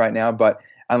saying this right now, but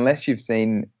unless you've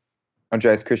seen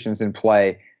Andreas Christensen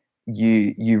play,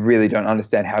 you really don't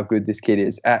understand how good this kid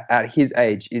is. At his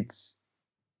age,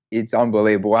 it's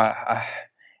unbelievable.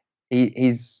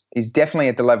 He's definitely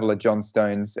at the level of John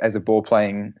Stones as a ball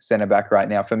playing centre back right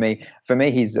now. For me,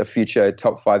 he's a future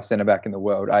top 5 centre back in the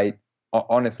world. I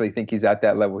honestly think he's at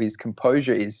that level. His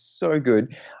composure is so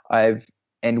good.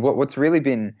 And what's really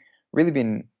been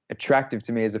attractive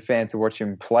to me as a fan to watch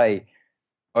him play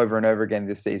over and over again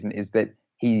this season is that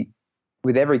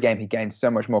with every game, he gains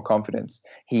so much more confidence.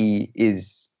 He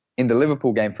is, in the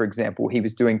Liverpool game, for example, he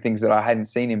was doing things that I hadn't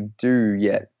seen him do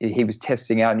yet. He was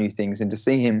testing out new things, and to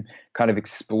see him kind of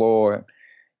explore,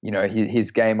 his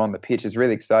game on the pitch is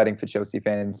really exciting for Chelsea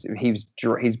fans. He's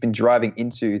been driving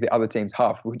into the other team's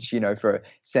half, which, for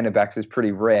centre backs is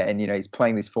pretty rare. And, he's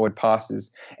playing these forward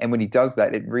passes. And when he does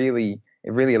that, it really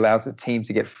allows the team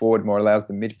to get forward more, allows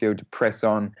the midfield to press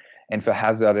on, and for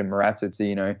Hazard and Morata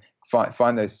to,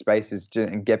 find those spaces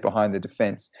and get behind the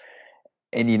defense.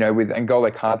 And, with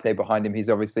N'Golo Kante behind him, he's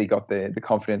obviously got the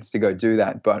confidence to go do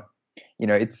that. But,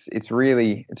 it's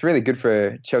really good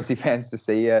for Chelsea fans to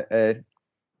see an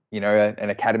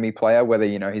academy player, whether,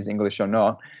 he's English or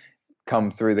not,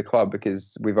 come through the club,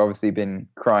 because we've obviously been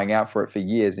crying out for it for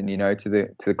years. And, to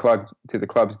the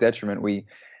club's detriment, we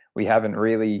haven't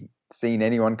really seen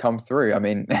anyone come through. I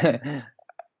mean,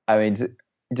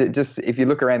 just if you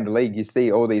look around the league, you see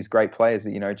all these great players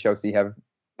that, Chelsea have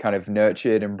kind of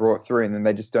nurtured and brought through, and then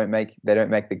they just don't make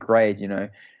the grade,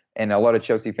 and a lot of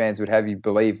Chelsea fans would have you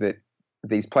believe that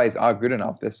these players are good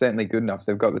enough. They're certainly good enough.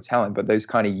 They've got the talent, but those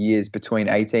kind of years between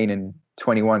 18 and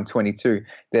 21, 22,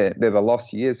 they're the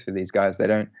lost years for these guys. They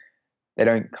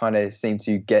don't kind of seem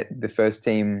to get the first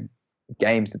team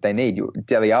games that they need.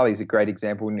 Dele Alli is a great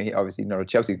example. He's obviously not a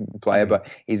Chelsea player, but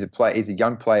he's a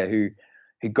young player who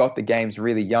got the games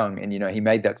really young, and he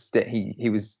made that step. He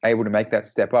was able to make that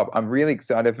step up. I'm really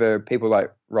excited for people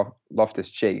like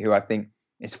Loftus-Cheek, who I think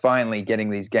is finally getting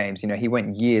these games. He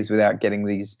went years without getting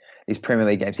these Premier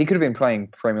League games. He could have been playing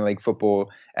Premier League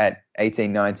football at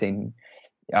 18, 19,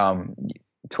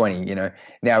 20.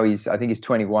 Now I think he's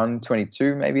 21,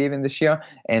 22, maybe even this year,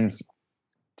 and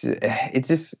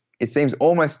it seems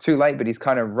almost too late. But he's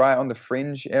kind of right on the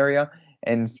fringe area.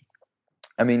 And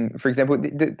I mean, for example,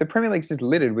 the Premier League's just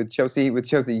littered with Chelsea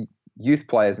youth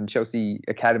players and Chelsea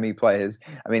academy players.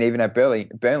 I mean, even at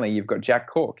Burnley, you've got Jack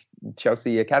Cork,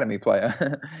 Chelsea academy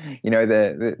player.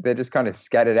 They're just kind of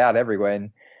scattered out everywhere,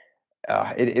 and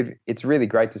it's really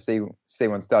great to see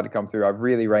one start to come through. I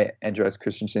really rate Andreas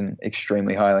Christensen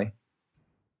extremely highly.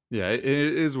 Yeah, it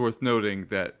is worth noting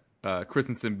that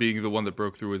Christensen being the one that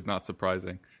broke through is not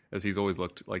surprising, as he's always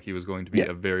looked like he was going to be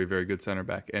a very, very good center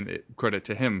back, and credit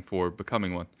to him for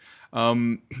becoming one.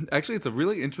 Actually, it's a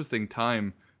really interesting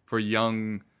time for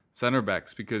young center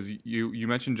backs, because you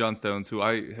mentioned John Stones, who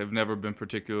I have never been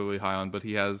particularly high on, but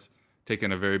he has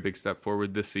taken a very big step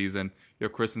forward this season. You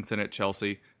have Christensen at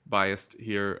Chelsea, biased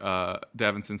here.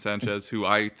 Davinson Sanchez, who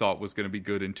I thought was going to be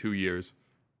good in 2 years,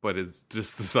 but has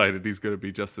just decided he's going to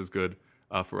be just as good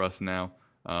for us now.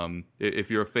 If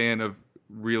you're a fan of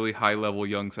really high-level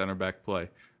young center back play,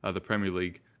 the Premier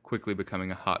League quickly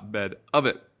becoming a hotbed of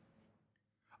it.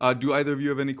 Do either of you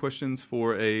have any questions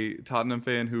for a Tottenham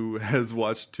fan who has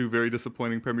watched 2 very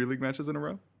disappointing Premier League matches in a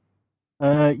row?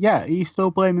 Yeah, are you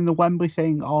still blaming the Wembley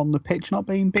thing on the pitch not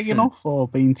being big enough, or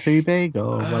being too big,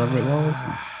 or whatever it was?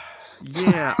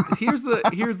 Yeah, here's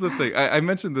the thing. I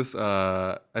mentioned this,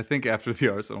 I think, after the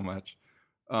Arsenal match.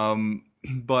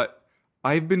 But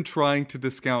I've been trying to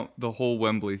discount the whole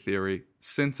Wembley theory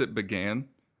since it began,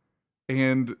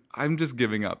 and I'm just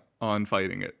giving up on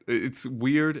fighting it. It's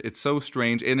weird. It's so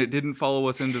strange, and it didn't follow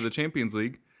us into the Champions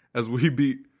League, as we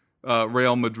beat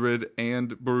Real Madrid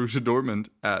and Borussia Dortmund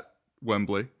at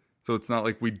Wembley. So it's not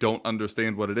like we don't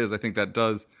understand what it is. I think that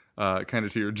does, kind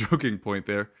of to your joking point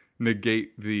there,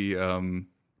 negate the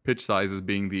pitch size as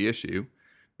being the issue.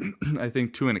 I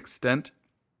think to an extent,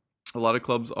 a lot of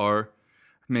clubs are,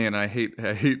 man, I hate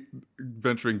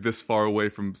venturing this far away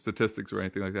from statistics or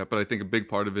anything like that, but I think a big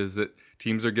part of it is that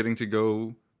teams are getting to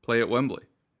go play at Wembley.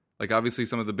 Like, obviously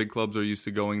some of the big clubs are used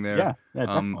to going there. Yeah,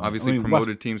 definitely. Obviously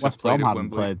promoted teams have played at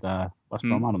Wembley. West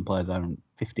Brom hadn't played there in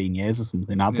 15 years or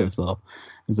something, had they? So it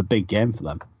was a big game for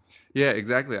them. Yeah,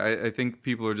 exactly. I think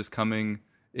people are just coming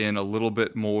in a little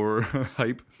bit more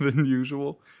hype than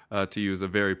usual, to use a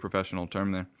very professional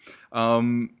term there.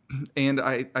 And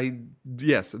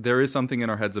yes, there is something in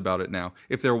our heads about it now.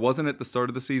 If there wasn't at the start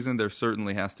of the season, there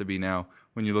certainly has to be now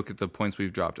when you look at the points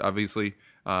we've dropped. Obviously,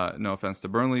 no offense to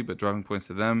Burnley, but dropping points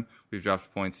to them. We've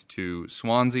dropped points to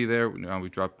Swansea there. Now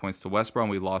we've dropped points to West Brom.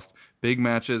 We lost big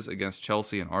matches against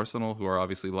Chelsea and Arsenal, who are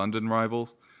obviously London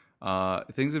rivals.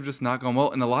 Things have just not gone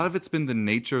well, and a lot of it's been the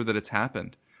nature that it's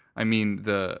happened. I mean,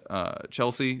 the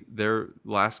Chelsea, their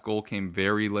last goal came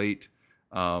very late.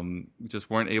 Just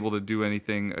weren't able to do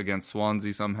anything against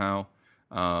Swansea somehow.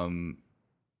 And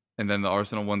then the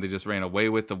Arsenal one, they just ran away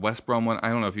with. The West Brom one, I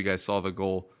don't know if you guys saw the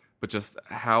goal, but just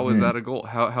how is that a goal?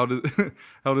 How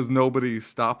does nobody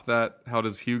stop that? How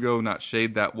does Hugo not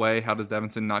shade that way? How does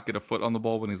Davinson not get a foot on the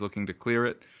ball when he's looking to clear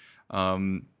it?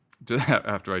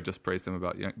 After I just praised him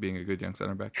about being a good young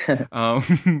center back.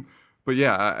 But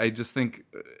yeah, I just think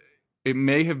it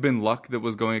may have been luck that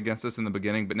was going against us in the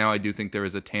beginning, but now I do think there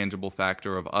is a tangible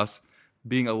factor of us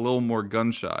being a little more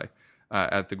gun-shy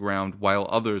at the ground, while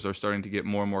others are starting to get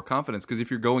more and more confidence. Because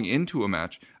if you're going into a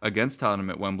match against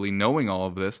Tottenham at Wembley, knowing all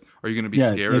of this, are you going to be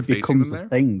scared of facing them there? It becomes a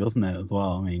thing, doesn't it, as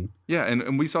well? I mean, yeah,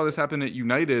 and we saw this happen at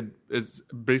United, is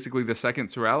basically the second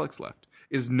Sir Alex left,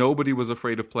 is nobody was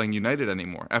afraid of playing United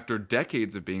anymore after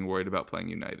decades of being worried about playing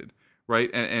United.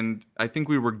 Right, and I think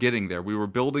we were getting there. We were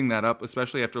building that up,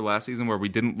 especially after last season where we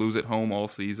didn't lose at home all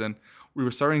season. We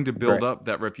were starting to build up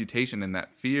that reputation and that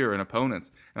fear in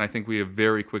opponents, and I think we have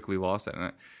very quickly lost that.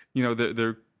 And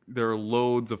there are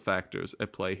loads of factors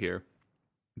at play here,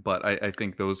 but I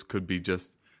think those could be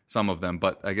just some of them.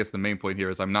 But I guess the main point here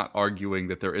is I'm not arguing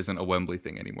that there isn't a Wembley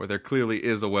thing anymore. There clearly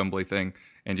is a Wembley thing,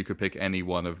 and you could pick any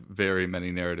one of very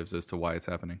many narratives as to why it's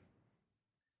happening.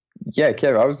 Yeah,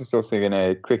 Kev, I was just also going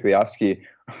to quickly ask you,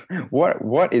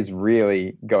 what is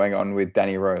really going on with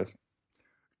Danny Rose?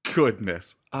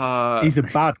 Goodness. He's a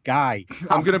bad guy.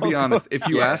 I'm going to be honest. If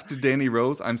you asked Danny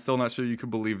Rose, I'm still not sure you could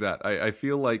believe that. I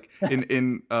feel like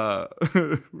in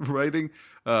writing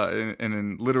and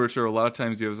in literature, a lot of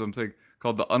times you have something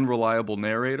called the unreliable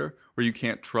narrator, where you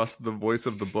can't trust the voice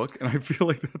of the book. And I feel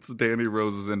like that's Danny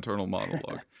Rose's internal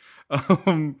monologue.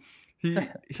 He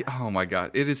oh my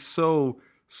God. It is so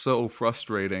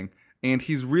frustrating, and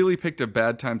he's really picked a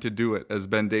bad time to do it, as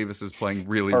Ben Davies is playing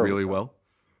really well.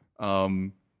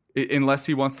 Unless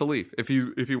he wants to leave. If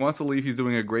he wants to leave, he's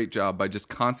doing a great job by just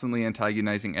constantly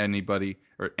antagonizing anybody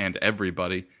and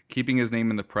everybody, keeping his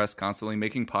name in the press constantly,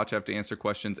 making Poch have to answer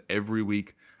questions every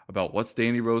week about what's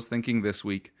Danny Rose thinking this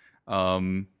week.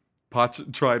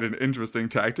 Poch tried an interesting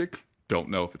tactic. Don't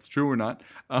know if it's true or not,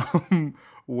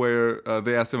 where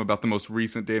they asked him about the most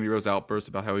recent Danny Rose outburst,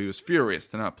 about how he was furious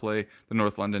to not play the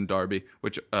North London derby,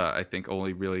 which I think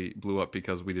only really blew up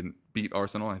because we didn't beat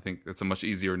Arsenal. I think it's a much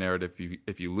easier narrative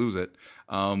if you lose it.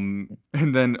 And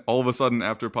then all of a sudden,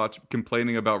 after Poch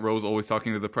complaining about Rose always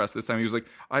talking to the press, this time he was like,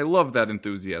 I love that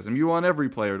enthusiasm. You want every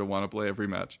player to want to play every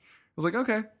match. was like,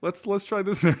 okay, let's try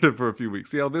this narrative for a few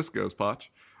weeks, see how this goes, Poch.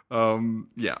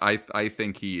 Yeah, I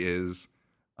think he is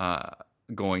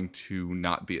going to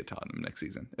not be at Tottenham next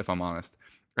season, if I'm honest.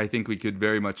 I think we could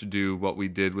very much do what we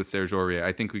did with Serge Aurier.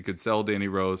 I think we could sell Danny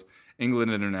Rose,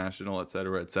 England International, et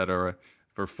cetera,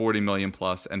 for 40 million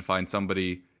plus and find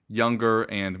somebody younger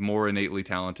and more innately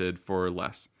talented for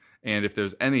less. And if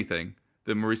there's anything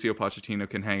that Mauricio Pochettino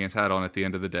can hang his hat on at the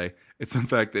end of the day, it's the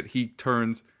fact that he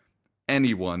turns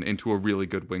anyone into a really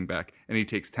good wingback, and he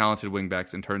takes talented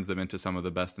wingbacks and turns them into some of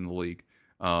the best in the league.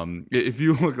 If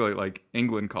you look at like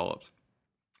England call-ups,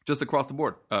 just across the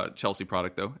board, Chelsea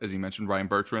product though, as you mentioned, Ryan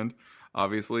Bertrand,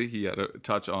 obviously he had a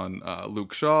touch on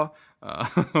Luke Shaw,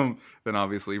 then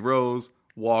obviously Rose,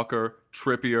 Walker,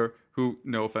 Trippier, who,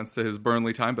 no offense to his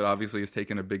Burnley time, but obviously has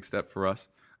taken a big step for us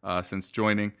since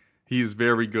joining. He's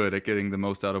very good at getting the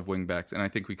most out of wingbacks, and I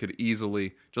think we could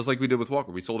easily, just like we did with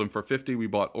Walker, we sold him for 50, we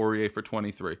bought Aurier for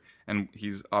 23, and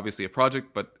he's obviously a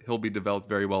project, but he'll be developed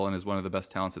very well and is one of the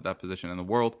best talents at that position in the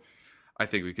world. I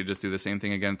think we could just do the same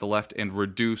thing again at the left and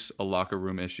reduce a locker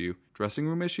room issue, dressing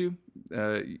room issue,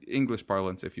 English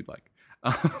parlance if you'd like.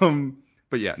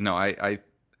 But yeah, no, I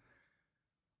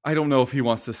don't know if he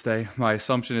wants to stay. My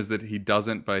assumption is that he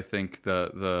doesn't, but I think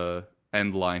the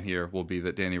end line here will be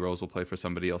that Danny Rose will play for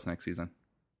somebody else next season.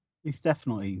 He's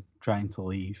definitely trying to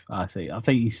leave, I think. I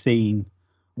think he's seen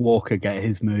Walker get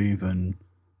his move and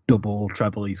double,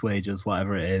 treble his wages,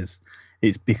 whatever it is.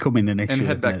 It's becoming an issue. And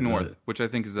head back north, which I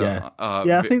think is a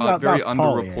very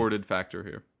underreported factor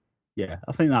here. Yeah,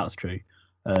 I think that's true.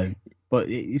 But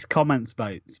his comments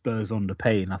about Spurs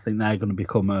underpaying, I think they're going to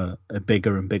become a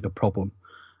bigger and bigger problem.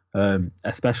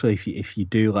 Especially if you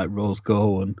do let Rose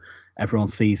go and everyone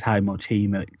sees how much he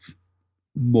makes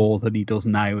more than he does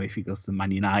now if he goes to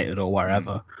Man United or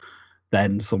wherever,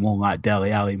 then someone like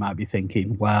Dele Alli might be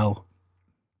thinking, well,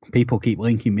 people keep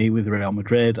linking me with Real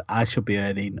Madrid. I should be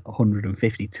earning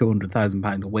 150, 200,000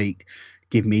 pounds a week.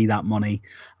 Give me that money.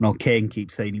 I know Kane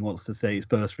keeps saying he wants to stay at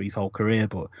Spurs for his whole career,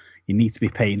 but you need to be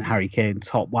paying Harry Kane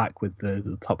top whack with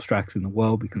the top strikers in the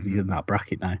world because he's in that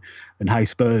bracket now. And how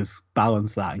Spurs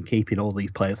balance that and keeping all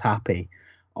these players happy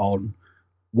on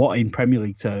what in Premier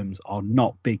League terms are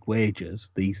not big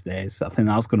wages these days, I think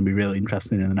that's going to be really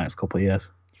interesting in the next couple of years.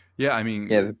 Yeah, I mean,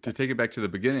 to take it back to the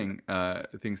beginning, I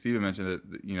think Steven mentioned that,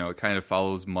 it kind of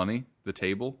follows money, the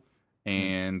table,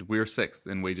 and we're sixth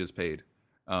in wages paid.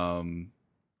 And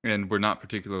we're not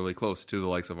particularly close to the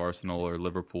likes of Arsenal or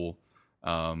Liverpool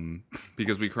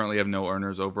because we currently have no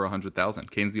earners over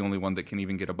 100,000. Kane's the only one that can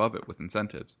even get above it with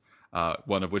incentives,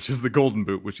 one of which is the Golden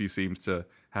Boot, which he seems to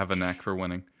have a knack for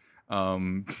winning.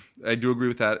 I do agree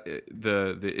with that.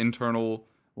 The internal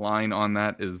line on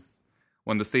that is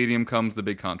when the stadium comes, the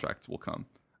big contracts will come.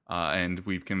 And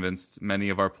we've convinced many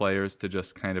of our players to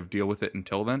just kind of deal with it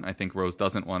until then. I think Rose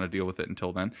doesn't want to deal with it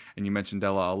until then. And you mentioned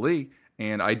Dele Alli,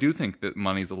 and I do think that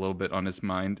money's a little bit on his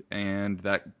mind, and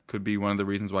that could be one of the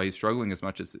reasons why he's struggling as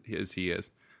much as he is.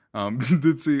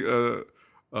 Did see an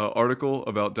article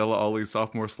about Dele Alli's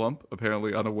sophomore slump,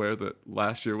 apparently unaware that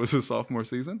last year was his sophomore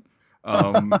season.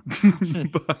 But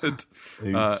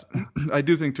I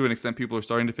do think to an extent people are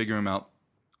starting to figure him out.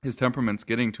 His temperament's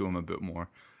getting to him a bit more,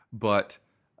 but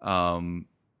the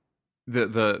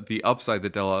upside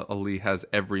that Dele Alli has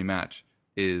every match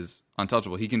is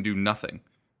untouchable. He can do nothing,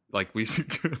 like we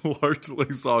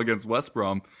largely saw against West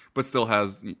Brom, but still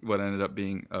has what ended up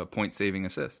being a point-saving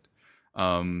assist.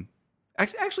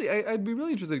 Actually, I'd be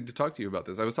really interested to talk to you about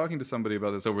this. I was talking to somebody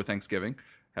about this over Thanksgiving.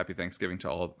 Happy Thanksgiving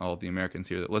to all of the Americans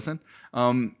here that listen.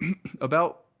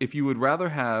 About if you would rather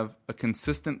have a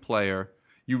consistent player.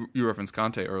 You referenced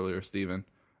Conte earlier, Stephen.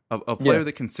 A player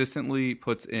that consistently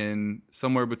puts in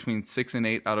somewhere between 6 and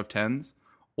 8 out of 10s,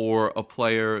 or a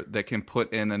player that can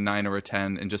put in a 9 or a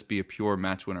 10 and just be a pure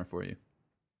match winner for you.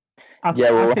 I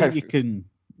think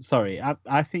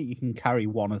you can carry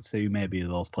one or two maybe of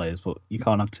those players, but you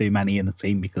can't have too many in the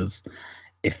team because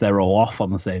if they're all off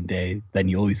on the same day, then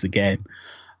you lose the game.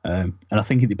 And I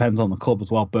think it depends on the club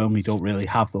as well. Burnley don't really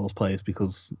have those players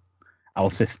because our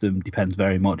system depends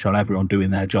very much on everyone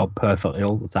doing their job perfectly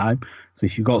all the time. So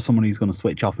if you've got someone who's going to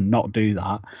switch off and not do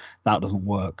that, that doesn't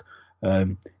work.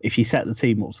 If you set the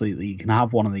team up so that you can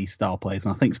have one of these star players,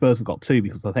 and I think Spurs have got two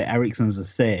because I think Eriksen's the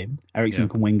same. Eriksen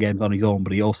can win games on his own,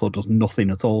 but he also does nothing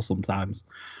at all sometimes.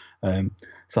 So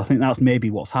I think that's maybe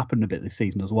what's happened a bit this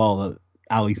season as well, that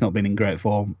Ali's not been in great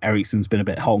form. Eriksen's been a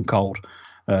bit hot and cold.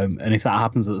 And if that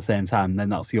happens at the same time, then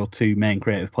that's your two main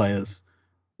creative players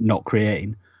not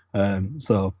creating. I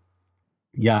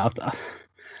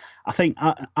think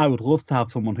I would love to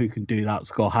have someone who can do that,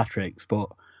 score hat-tricks, but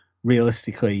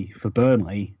realistically for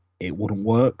Burnley, it wouldn't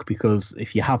work, because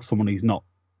if you have someone who's not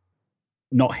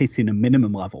hitting a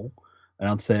minimum level, and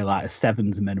I'd say like a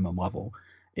 7's a minimum level,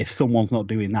 if someone's not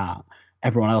doing that,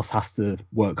 everyone else has to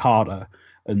work harder.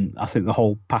 And I think the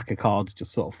whole pack of cards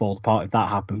just sort of falls apart if that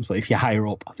happens. But if you're higher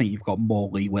up, I think you've got more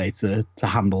leeway to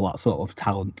handle that sort of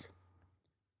talent.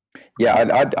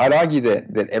 Yeah, I'd argue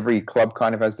that every club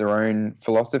kind of has their own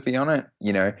philosophy on it.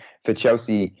 You know, for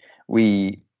Chelsea,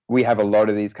 we have a lot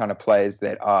of these kind of players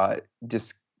that are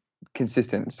just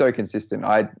consistent, so consistent.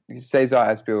 Cesar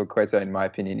Azpilicueta, in my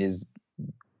opinion, is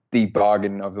the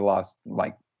bargain of the last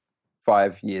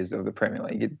 5 years of the Premier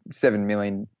League. 7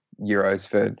 million euros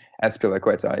for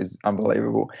Azpilicueta is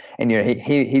unbelievable, and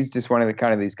he's just one of the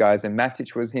kind of these guys. And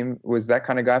Matic was that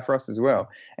kind of guy for us as well.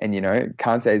 And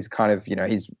Kante is kind of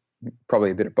he's probably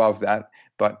a bit above that,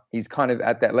 but he's kind of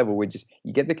at that level where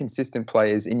you get the consistent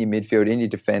players in your midfield, in your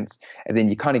defense, and then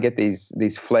you kind of get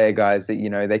these flair guys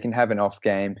that they can have an off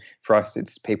game. For us,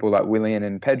 it's people like Willian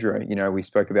and Pedro. We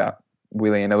spoke about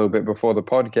Willian a little bit before the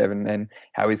pod, Kevin, and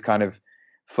how he's kind of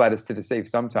flatters to deceive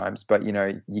sometimes. But you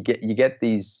get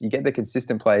the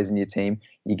consistent players in your team.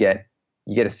 You get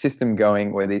a system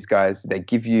going where these guys, they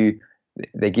give you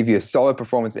a solid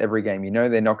performance every game.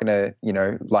 They're not going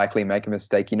to likely make a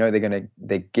mistake.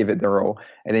 They give it their all.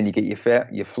 And then you get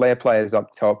your flair players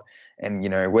up top, and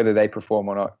whether they perform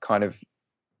or not, kind of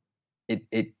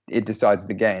it decides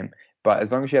the game. But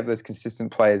as long as you have those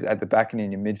consistent players at the back and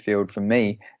in your midfield, for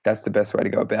me, that's the best way to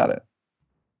go about it.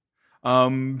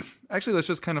 Actually, let's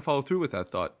just kind of follow through with that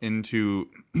thought into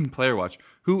player watch.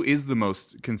 Who is the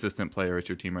most consistent player at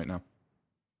your team right now?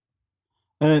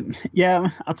 Yeah,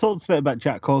 I talked a bit about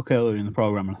Jack Cork earlier in the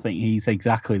program, and I think he's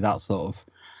exactly that sort of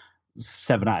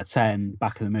 7 out of 10,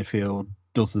 back in the midfield,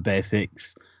 does the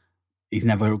basics. He's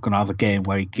never going to have a game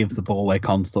where he gives the ball away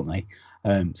constantly.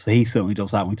 So he certainly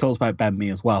does that. We talked about Ben Mee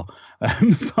as well.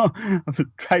 So I've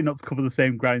tried not to cover the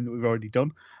same ground that we've already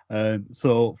done.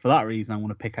 So for that reason, I want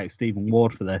to pick out Stephen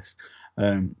Ward for this.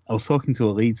 I was talking to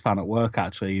a Leeds fan at work,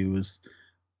 actually, who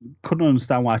couldn't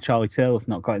understand why Charlie Taylor's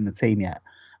not got in the team yet.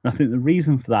 And I think the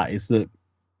reason for that is that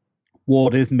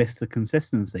Ward is Mr.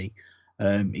 Consistency.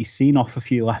 He's seen off a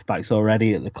few left-backs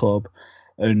already at the club.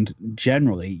 And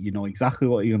generally, you know exactly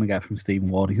what you're going to get from Stephen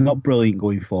Ward. He's not brilliant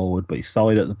going forward, but he's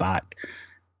solid at the back,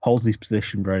 holds his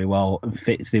position very well, and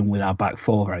fits in with our back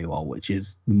four very well, which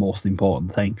is the most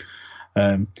important thing.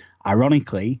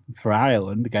 Ironically, for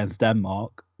Ireland against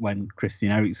Denmark, when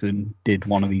Christian Eriksen did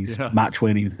one of these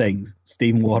match-winning things,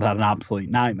 Stephen Ward had an absolute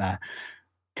nightmare,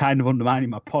 kind of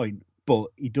undermining my point, but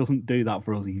he doesn't do that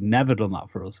for us. He's never done that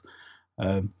for us.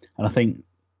 And I think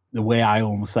the way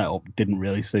Ireland was set up didn't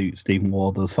really suit Stephen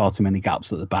Ward. There was far too many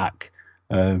gaps at the back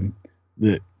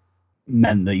that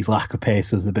meant that his lack of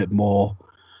pace was a bit more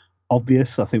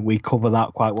obvious. I think we cover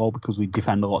that quite well because we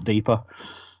defend a lot deeper.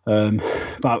 But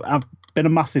I've been a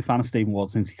massive fan of Stephen Ward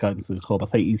since he came to the club. I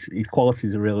think his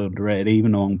qualities are really underrated,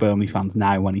 even among Burnley fans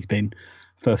now, when he's been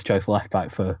first choice left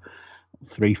back for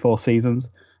 3-4 seasons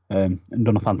and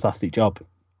done a fantastic job.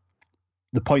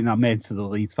 The point that I made to the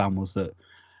Leeds fan was that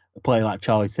a player like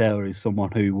Charlie Taylor is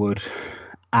someone who would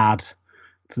add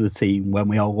to the team when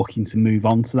we are looking to move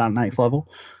on to that next level.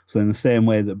 So in the same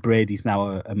way that Brady's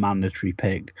now a mandatory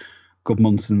pick,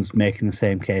 Gudmundsson's making the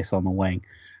same case on the wing.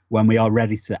 When we are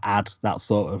ready to add that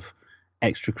sort of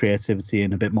extra creativity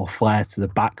and a bit more flair to the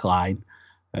back line,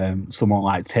 someone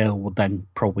like Taylor would then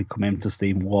probably come in for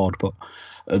Stephen Ward. But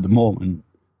at the moment,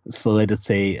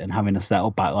 solidity and having a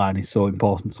set-up back line is so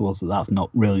important to us that that's not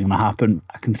really going to happen.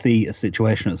 I can see a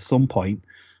situation at some point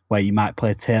where you might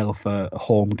play Taylor for a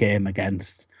home game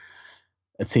against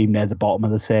a team near the bottom of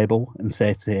the table and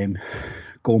say to him,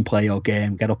 go and play your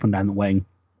game, get up and down the wing,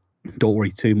 don't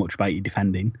worry too much about your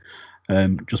defending,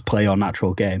 just play your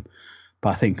natural game. But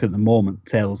I think at the moment,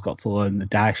 Taylor's got to learn the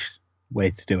Daesh way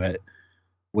to do it,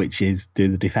 which is do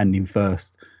the defending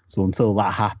first. So until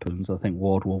that happens, I think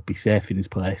Ward will be safe in his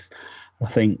place. I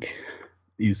think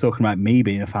he was talking about me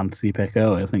being a fantasy pick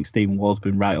earlier. I think Stephen Ward's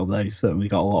been right up there. He's certainly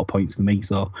got a lot of points for me.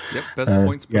 So yep, best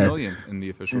points per million in the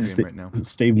official game right now.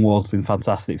 Stephen Ward's been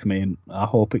fantastic for me, and I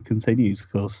hope it continues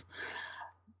because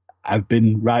I've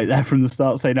been right there from the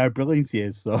start saying how brilliant he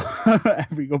is. So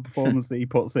every good performance that he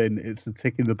puts in, it's a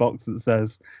tick in the box that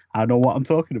says, I know what I'm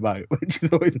talking about, which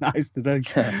is always nice to do.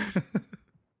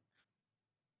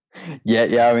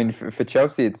 Yeah. I mean, for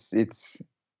Chelsea, it's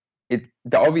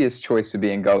the obvious choice would be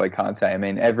N'Golo Kante. I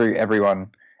mean, everyone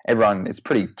is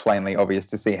pretty plainly obvious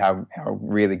to see how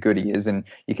really good he is, and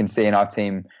you can see in our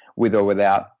team with or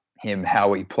without him how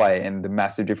we play and the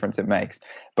massive difference it makes.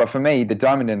 But for me, the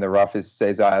diamond in the rough is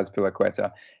Cesar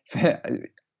Azpilicueta.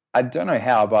 I don't know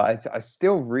how, but I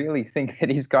still really think that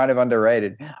he's kind of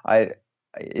underrated.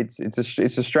 It's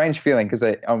a strange feeling because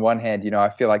on one hand, I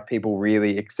feel like people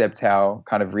really accept how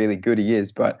kind of really good he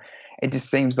is, but it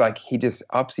just seems like he just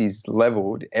ups his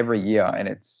level every year,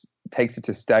 and takes it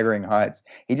to staggering heights.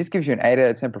 He just gives you an 8 out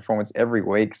of 10 performance every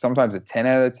week, sometimes a 10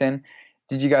 out of 10.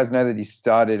 Did you guys know that he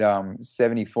started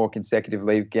 74 consecutive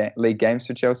league games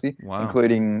for Chelsea,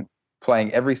 including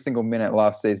playing every single minute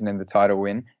last season in the title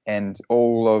win, and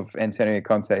all of Antonio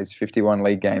Conte's 51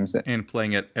 league games, and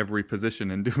playing at every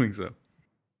position in doing so?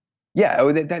 Yeah,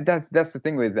 that's the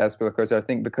thing with Azpilicueta. I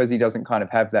think because he doesn't kind of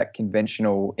have that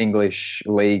conventional English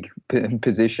league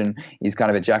position, he's kind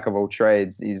of a jack of all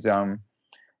trades. He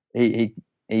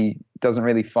doesn't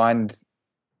really find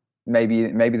maybe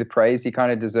the praise he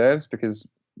kind of deserves, because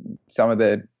some of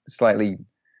the slightly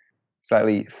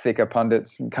thicker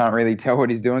pundits can't really tell what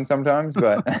he's doing sometimes.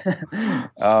 But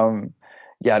I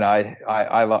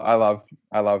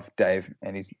love Dave,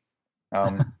 and he's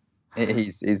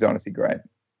honestly great.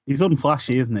 He's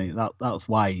unflashy, isn't he? That's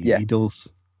why he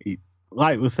does.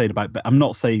 Like we were saying about, I'm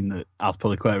not saying that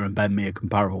Azpilicueta and Ben Mee are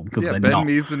comparable, because they're Ben not.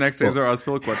 Mee's the next Cesar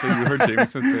Azpilicueta. You heard Jamie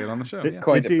Smith say it on the show.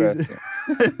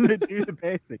 They do the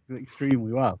basics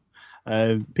extremely well.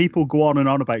 People go on and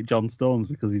on about John Stones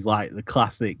because he's like the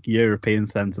classic European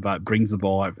sense about brings the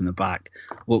ball out from the back,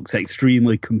 looks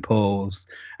extremely composed.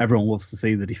 Everyone loves to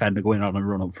see the defender going on and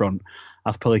run up front.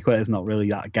 Azpilicueta is not really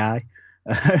that guy.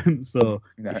 So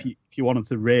if you wanted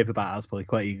to rave about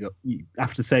Azpilicueta, you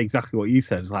have to say exactly what you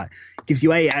said. It's like, gives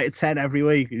you 8 out of 10 every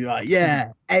week, and you're like,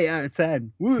 8 out of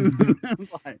 10. Woo!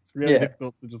 It's really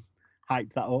difficult to just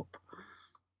hype that up.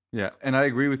 Yeah, and I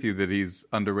agree with you that he's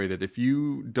underrated. If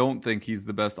you don't think he's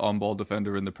the best on-ball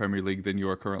defender in the Premier League, then you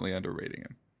are currently underrating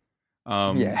him.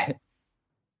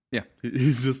 Yeah,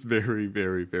 he's just very,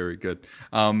 very, very good.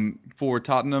 For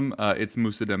Tottenham, it's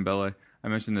Moussa Dembele. I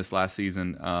mentioned this last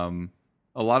season.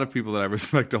 A lot of people that I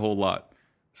respect a whole lot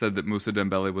said that Moussa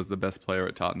Dembele was the best player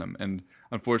at Tottenham. And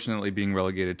unfortunately, being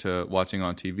relegated to watching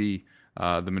on TV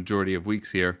the majority of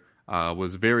weeks here,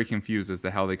 was very confused as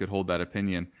to how they could hold that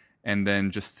opinion. And then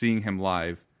just seeing him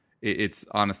live, it's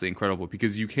honestly incredible,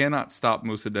 because you cannot stop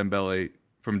Moussa Dembele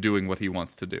from doing what he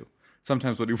wants to do.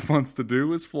 Sometimes what he wants to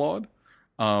do is flawed,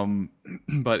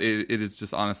 but it is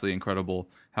just honestly incredible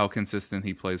how consistent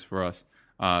he plays for us.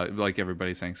 Like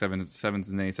everybody's saying, sevens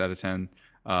and eights out of 10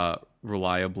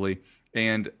 reliably.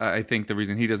 And I think the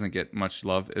reason he doesn't get much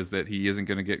love is that he isn't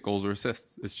going to get goals or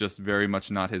assists. It's just very much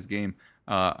not his game.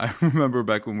 I remember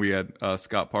back when we had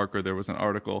Scott Parker, there was an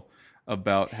article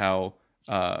about how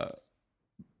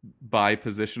by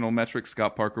positional metrics,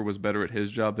 Scott Parker was better at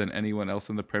his job than anyone else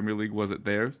in the Premier League was at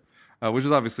theirs, which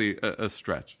is obviously a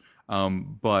stretch.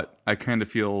 But I kind of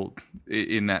feel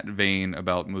in that vein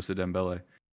about Moussa Dembele.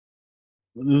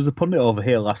 There was a pundit over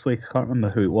here last week, I can't remember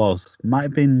who it was. It might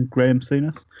have been Graham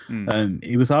Souness.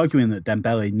 He was arguing that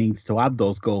Dembele needs to add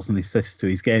those goals and assists to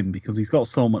his game because he's got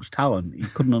so much talent. He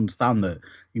couldn't understand that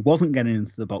he wasn't getting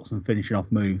into the box and finishing off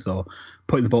moves or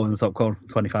putting the ball in the top corner from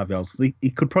 25 yards. He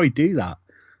could probably do that.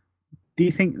 Do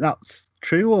you think that's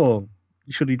true, or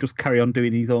should he just carry on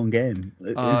doing his own game?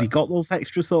 Has he got those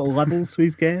extra sort of levels to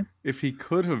his game? If he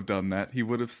could have done that, he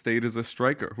would have stayed as a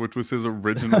striker, which was his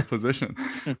original position.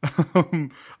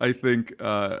 I think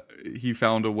he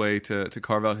found a way to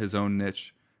carve out his own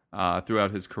niche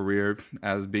throughout his career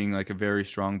as being like a very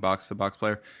strong box-to-box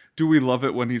player. Do we love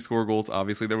it when he scored goals?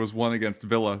 Obviously, there was one against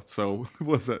Villa, so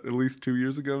was that at least 2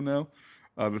 years ago now?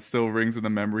 That still rings in the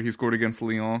memory. He scored against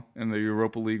Lyon in the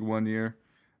Europa League one year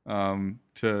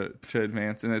to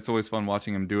advance, and it's always fun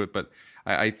watching him do it. But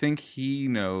I think he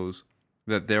knows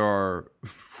that there are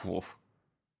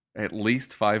at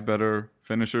least 5 better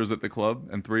finishers at the club,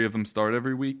 and 3 of them start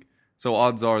every week. So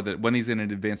odds are that when he's in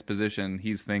an advanced position,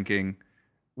 he's thinking,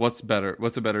 what's better?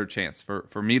 What's a better chance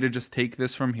for me to just take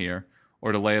this from here,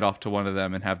 or to lay it off to one of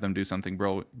them and have them do something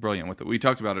brilliant with it? We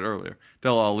talked about it earlier.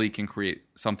 Dele Alli can create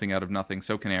something out of nothing.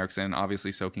 So can Eriksen.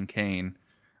 Obviously, so can Kane.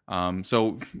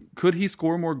 So could he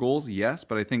score more goals? Yes,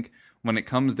 but I think when it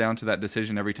comes down to that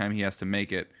decision every time he has to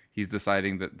make it, he's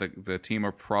deciding that the team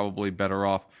are probably better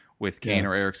off with Kane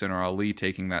or Eriksen or Ali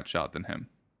taking that shot than him.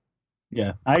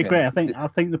 Yeah, I agree. I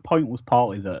think the point was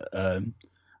partly that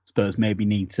Spurs maybe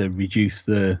need to reduce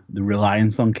the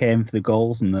reliance on Kane for the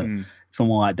goals, and that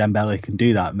someone like Dembele can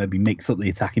do that, maybe mix up the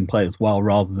attacking play as well,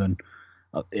 rather than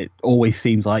it always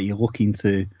seems like you're looking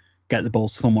to get the ball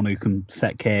to someone who can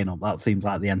set Kane up. That seems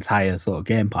like the entire sort of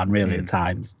game plan, really, at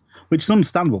times, which is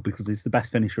understandable because he's the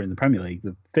best finisher in the Premier League.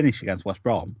 The finish against West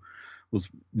Brom was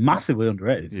massively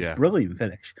underrated. It's a brilliant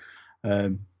finish.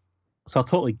 So I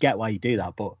totally get why you do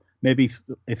that, but maybe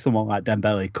if someone like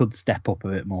Dembele could step up a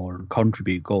bit more and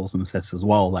contribute goals and assists as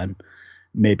well, then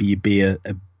maybe you'd be a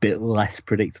bit less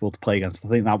predictable to play against. I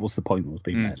think that was the point that was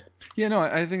being made. Yeah, no,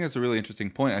 I think that's a really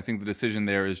interesting point. I think the decision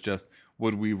there is just,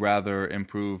 would we rather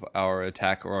improve our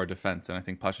attack or our defense? And I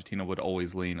think Pochettino would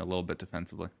always lean a little bit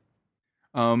defensively.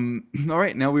 All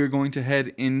right, now we are going to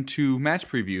head into match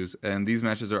previews, and these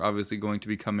matches are obviously going to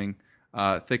be coming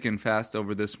thick and fast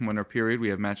over this winter period. We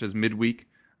have matches midweek.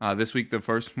 This week, the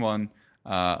first one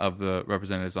of the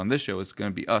representatives on this show is going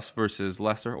to be us versus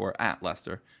Leicester, or at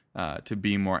Leicester, to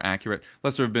be more accurate.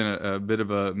 Leicester have been a bit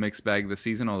of a mixed bag this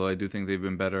season, although I do think they've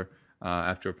been better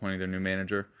after appointing their new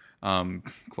manager,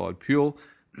 Claude Puel.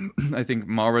 I think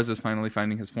Mahrez is finally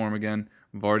finding his form again.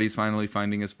 Vardy's finally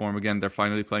finding his form again. They're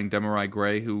finally playing Demarai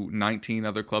Gray, who 19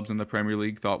 other clubs in the Premier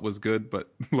League thought was good,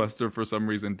 but Leicester for some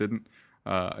reason didn't.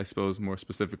 I suppose more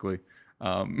specifically,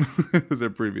 it was their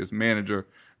previous manager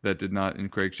that did not, in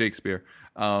Craig Shakespeare.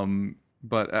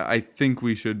 But I think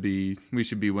we should be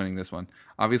winning this one.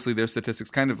 Obviously, their statistics,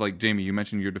 kind of like Jamie, you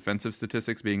mentioned your defensive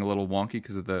statistics being a little wonky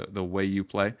because of the way you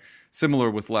play.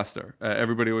 Similar with Leicester.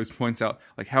 Everybody always points out,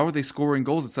 like, how are they scoring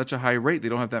goals at such a high rate? They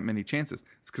don't have that many chances.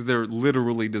 It's because they're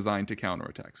literally designed to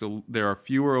counterattack. So there are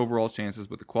fewer overall chances,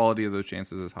 but the quality of those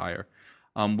chances is higher.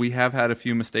 We have had a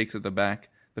few mistakes at the back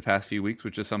the past few weeks,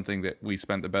 which is something that we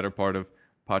spent the better part of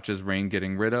Poch's reign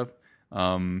getting rid of.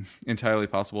 Entirely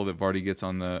possible that Vardy gets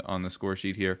on the score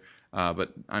sheet here,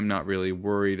 but I'm not really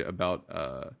worried about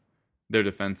their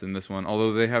defense in this one.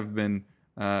 Although they have been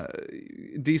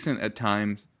decent at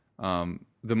times.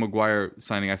 The Maguire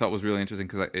signing I thought was really interesting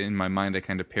because in my mind I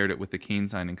kind of paired it with the Keane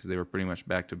signing because they were pretty much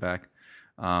back to back.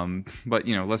 But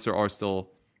Leicester are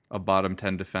still a bottom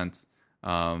 10 defense.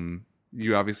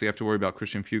 You obviously have to worry about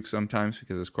Christian Fuchs sometimes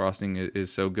because his crossing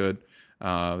is so good.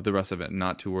 The rest of it,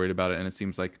 not too worried about it, and it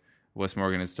seems like Wes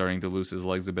Morgan is starting to lose his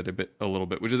legs a little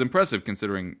bit, which is impressive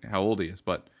considering how old he is.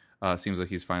 But seems like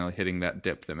he's finally hitting that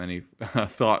dip that many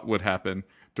thought would happen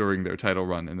during their title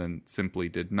run, and then simply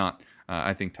did not.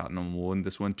 I think Tottenham will win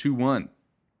this one 2-1.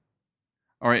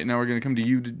 All right, now we're going to come to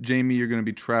you, Jamie. You're going to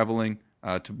be traveling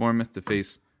to Bournemouth to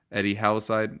face Eddie Howe's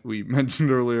side. We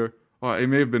mentioned earlier, well, it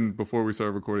may have been before we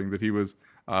started recording, that he was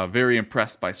very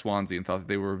impressed by Swansea and thought that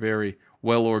they were a very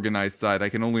well-organized side. I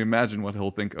can only imagine what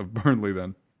he'll think of Burnley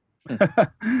then.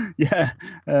 Yeah.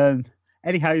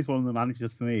 Eddie Howe's one of the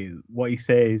managers for me. What he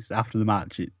says after the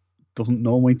match, it doesn't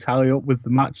normally tally up with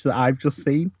the match that I've just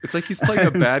seen. It's like he's playing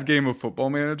a bad game of Football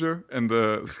Manager and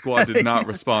the squad did not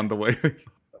respond the way they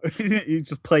thought. He's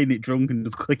just playing it drunk and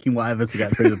just clicking whatever to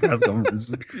get through the press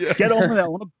conference. Yeah. Get on with it. I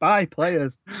want to buy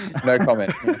players. No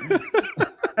comment.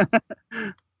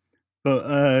 But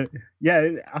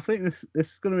I think this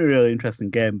is going to be a really interesting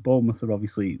game. Bournemouth have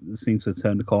obviously seems to have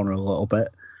turned the corner a little bit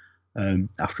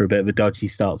after a bit of a dodgy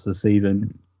start to the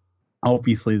season.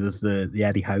 Obviously, there's the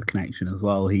Eddie Howe connection as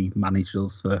well. He managed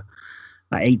us for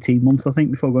like 18 months, I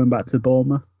think, before going back to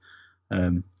Bournemouth.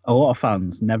 A lot of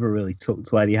fans never really took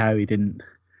to Eddie Howe. He didn't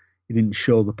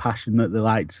show the passion that they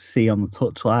like to see on the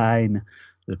touchline.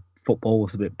 The football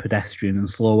was a bit pedestrian and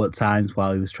slow at times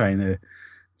while he was trying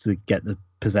to get the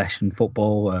possession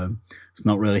football. It's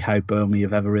not really how Burnley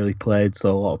have ever really played,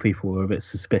 so a lot of people were a bit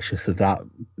suspicious of that.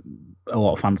 A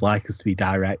lot of fans like us to be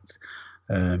direct.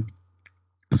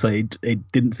 So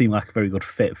it didn't seem like a very good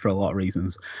fit for a lot of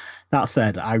reasons. That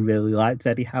said, I really liked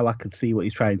Eddie Howe. I could see what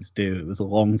he's trying to do. It was a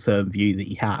long-term view that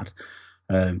he had.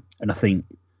 And I think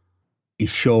he's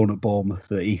shown at Bournemouth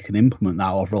that he can implement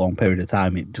that over a long period of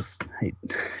time. It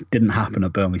didn't happen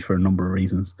at Burnley for a number of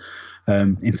reasons.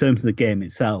 In terms of the game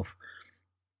itself,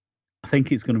 I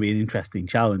think it's going to be an interesting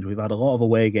challenge. We've had a lot of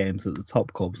away games at the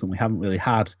top clubs, and we haven't really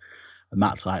had a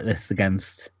match like this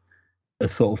against a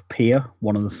sort of peer,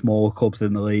 one of the smaller clubs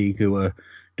in the league who are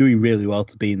doing really well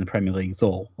to be in the Premier League.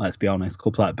 So let's be honest,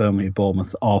 clubs like Burnley and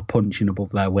Bournemouth are punching above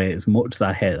their weight. As much as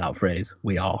I hate that phrase,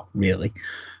 we are, really.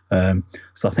 So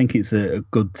I think it's a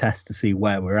good test to see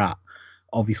where we're at.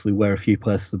 Obviously, we're a few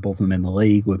places above them in the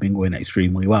league. We've been going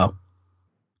extremely well.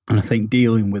 And I think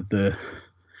dealing with the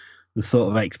sort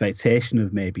of expectation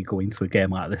of maybe going to a game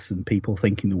like this and people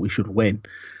thinking that we should win,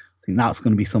 I think that's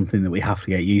going to be something that we have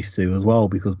to get used to as well,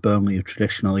 because Burnley have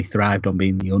traditionally thrived on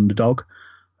being the underdog.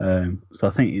 So I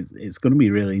think it's going to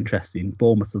be really interesting.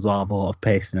 Bournemouth as well have a lot of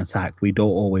pace in attack. We don't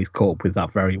always cope with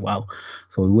that very well.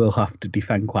 So we will have to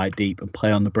defend quite deep and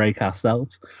play on the break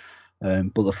ourselves.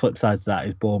 But the flip side to that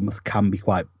is Bournemouth can be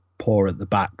quite poor at the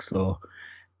back. So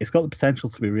it's got the potential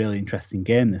to be a really interesting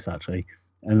game, this, actually.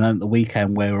 And then the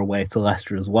weekend we're away to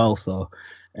Leicester as well. So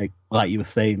like you were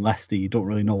saying, Leicester, you don't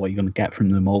really know what you're going to get from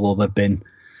them, although they've been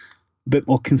a bit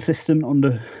more consistent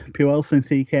under Puel since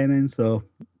he came in. So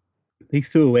these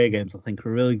two away games, I think, are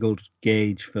a really good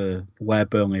gauge for where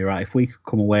Burnley are at. If we could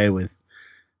come away with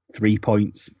 3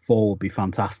 points, 4 would be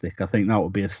fantastic. I think that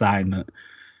would be a sign that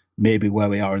maybe where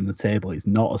we are in the table is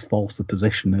not as false a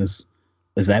position as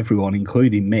everyone,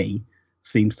 including me,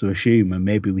 seems to assume, and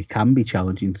maybe we can be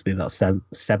challenging to be that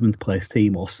seventh place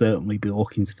team, or certainly be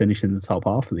looking to finish in the top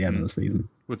half at the end of the season.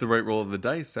 With the right roll of the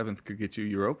dice, seventh could get you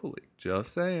Europa League.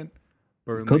 Just saying.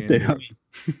 Burnley Could do.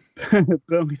 I mean,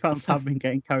 Burnley fans have been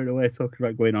getting carried away talking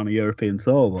about going on a European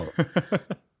tour,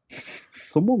 but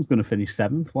someone's going to finish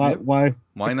seventh. Why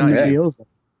not? Yeah.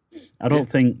 I don't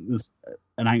think there's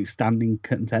an outstanding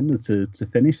contender to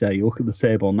finish there. You look at the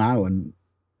table now, and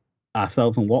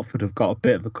ourselves and Watford have got a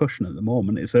bit of a cushion at the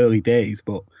moment. It's early days,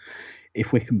 but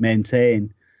if we can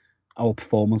maintain our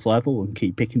performance level and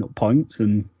keep picking up points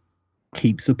and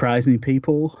keep surprising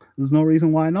people, there's no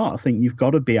reason why not. I think you've got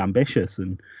to be ambitious.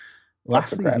 And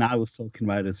last season I was talking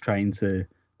about us trying to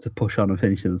push on and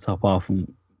finish in the top half,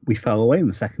 and we fell away in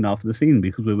the second half of the season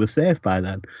because we were safe by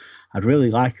then. I'd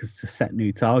really like us to set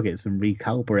new targets and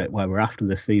recalibrate where we're after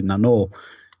this season. I know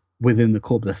within the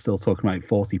club they're still talking about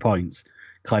 40 points.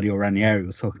 Claudio Ranieri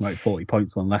was talking about 40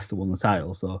 points when Leicester won the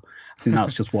title, so I think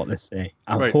that's just what they say.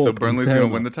 Right, so Burnley's going to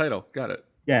win the title. Got it.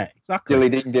 Yeah, exactly. Dilly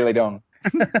ding, dilly dong.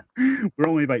 We're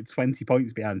only about 20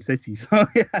 points behind City, so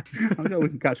yeah, I'm sure we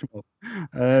can catch them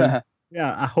up.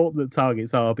 Yeah, I hope that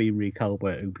targets are being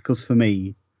recalibrated, because for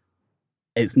me,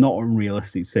 it's not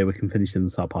unrealistic to say we can finish in the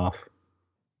top half.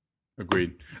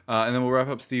 Agreed. And then we'll wrap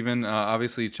up, Stephen.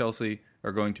 Obviously, Chelsea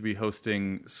are going to be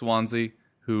hosting Swansea,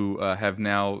 who have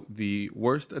now the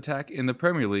worst attack in the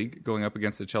Premier League, going up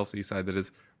against the Chelsea side that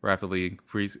is rapidly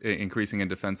increasing in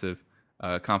defensive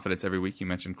confidence every week. You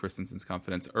mentioned Christensen's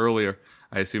confidence earlier.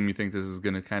 I assume you think this is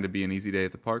going to kind of be an easy day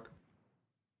at the Park?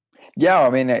 Yeah, I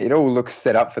mean, it all looks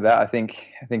set up for that. I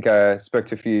think I spoke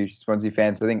to a few Swansea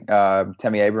fans. I think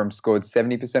Tammy Abraham scored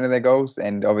 70% of their goals,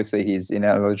 and obviously he's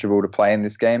ineligible to play in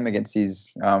this game against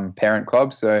his parent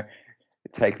club. So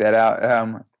take that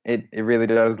out. It really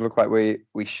does look like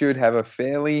we should have a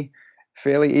fairly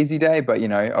easy day, but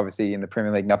obviously in the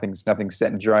Premier League nothing's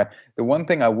set and dry. The one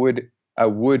thing I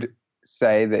would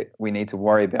say that we need to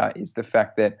worry about is the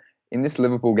fact that in this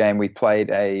Liverpool game we played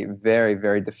a very,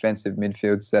 very defensive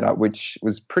midfield setup, which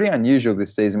was pretty unusual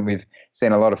this season. We've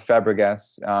seen a lot of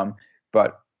Fabregas,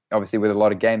 but obviously with a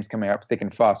lot of games coming up thick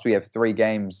and fast, we have 3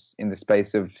 games in the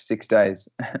space of 6 days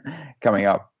coming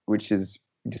up, which is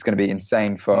just going to be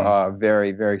insane for our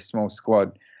very, very small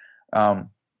squad.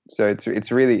 So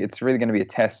it's really going to be a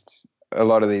test. A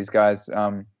lot of these guys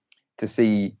to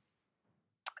see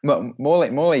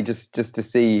more just to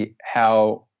see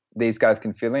how these guys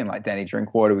can fill in. Like Danny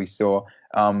Drinkwater, we saw.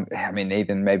 I mean,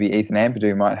 even maybe Ethan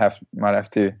Ampadu might have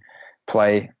to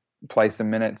play some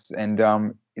minutes, and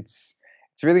it's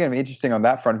really going to be interesting on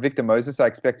that front. Victor Moses, I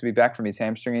expect to be back from his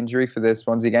hamstring injury for the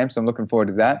Swansea game, so I'm looking forward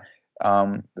to that.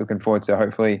 Looking forward to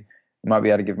hopefully might be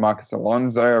able to give Marcus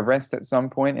Alonso a rest at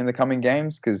some point in the coming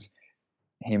games, because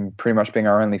him pretty much being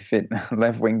our only fit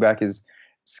left wing back is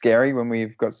scary when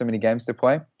we've got so many games to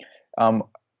play.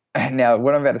 Now,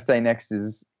 what I'm about to say next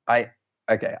is I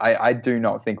do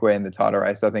not think we're in the title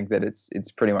race. I think that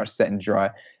it's pretty much set and dry.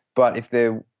 But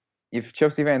if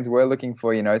Chelsea fans were looking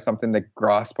for something to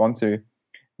grasp onto,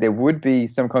 there would be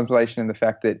some consolation in the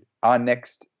fact that our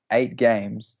next 8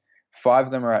 games, 5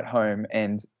 of them are at home,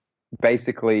 and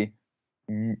basically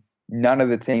none of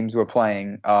the teams we're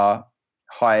playing are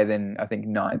higher than, I think,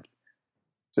 9th.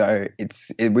 So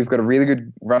we've got a really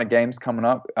good run of games coming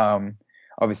up.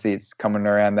 Obviously, it's coming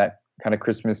around that kind of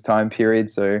Christmas time period,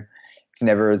 so it's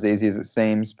never as easy as it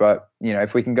seems. But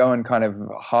if we can go in kind of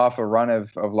half a run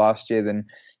of last year, then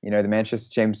the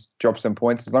Manchester teams drop some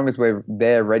points. As long as we're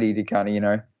there ready to kind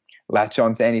of latch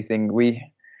on to anything,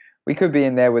 we could be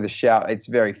in there with a shout. It's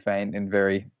very faint and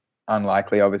very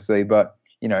unlikely, obviously, but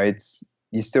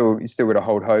you still got to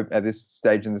hold hope at this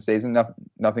stage in the season.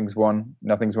 Nothing's won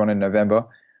in November,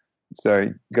 so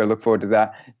you got to look forward to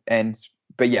that.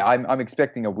 But yeah, I'm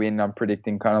expecting a win. I'm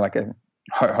predicting kind of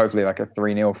hopefully like a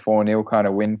 3-0, 4-0 kind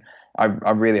of win.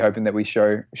 I'm really hoping that we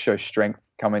show strength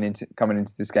coming into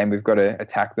this game. We've got to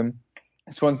attack them.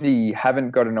 Swansea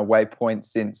haven't got an away point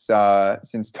since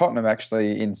Tottenham,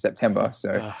 actually, in September.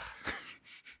 So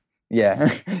yeah,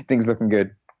 things looking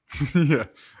good. Yeah.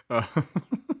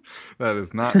 That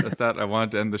is not a stat I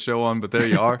wanted to end the show on, but there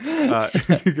you are.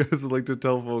 If you guys would like to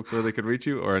tell folks where they could reach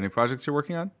you or any projects you're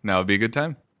working on, now would be a good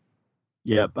time.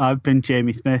 Yep, I've been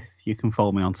Jamie Smith. You can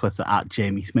follow me on Twitter at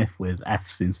Jamie Smith with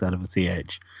F's instead of a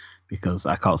TH, because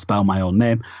I can't spell my own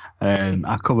name.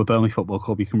 I cover Burnley Football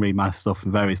Club. You can read my stuff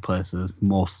in various places,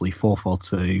 mostly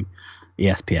 442,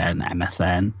 ESPN,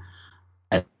 MSN.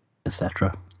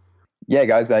 etc. Yeah,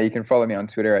 guys, you can follow me on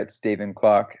Twitter at Stephen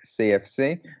Clark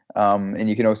CFC. And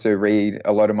you can also read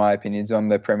a lot of my opinions on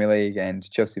the Premier League and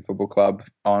Chelsea Football Club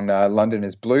on London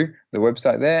is Blue, the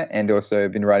website there, and also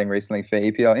been writing recently for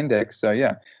EPL Index. So,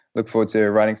 yeah, look forward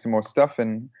to writing some more stuff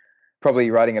and probably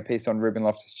writing a piece on Ruben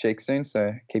Loftus-Cheek soon.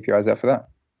 So keep your eyes out for that.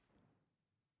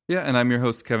 Yeah, and I'm your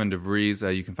host, Kevin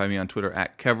DeVries. You can find me on Twitter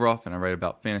at Kevroff, and I write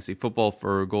about fantasy football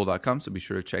for goal.com, so be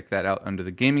sure to check that out under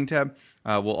the gaming tab.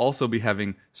 We'll also be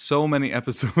having so many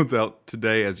episodes out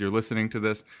today as you're listening to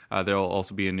this. There will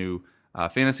also be a new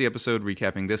fantasy episode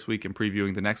recapping this week and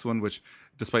previewing the next one, which,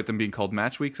 despite them being called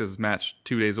match weeks, is match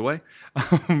 2 days away.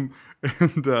 And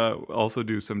also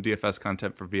do some DFS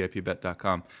content for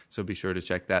VIPBet.com. So be sure to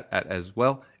check that out as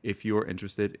well if you're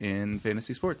interested in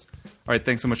fantasy sports. All right,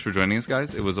 thanks so much for joining us,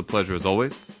 guys. It was a pleasure as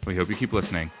always. We hope you keep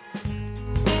listening.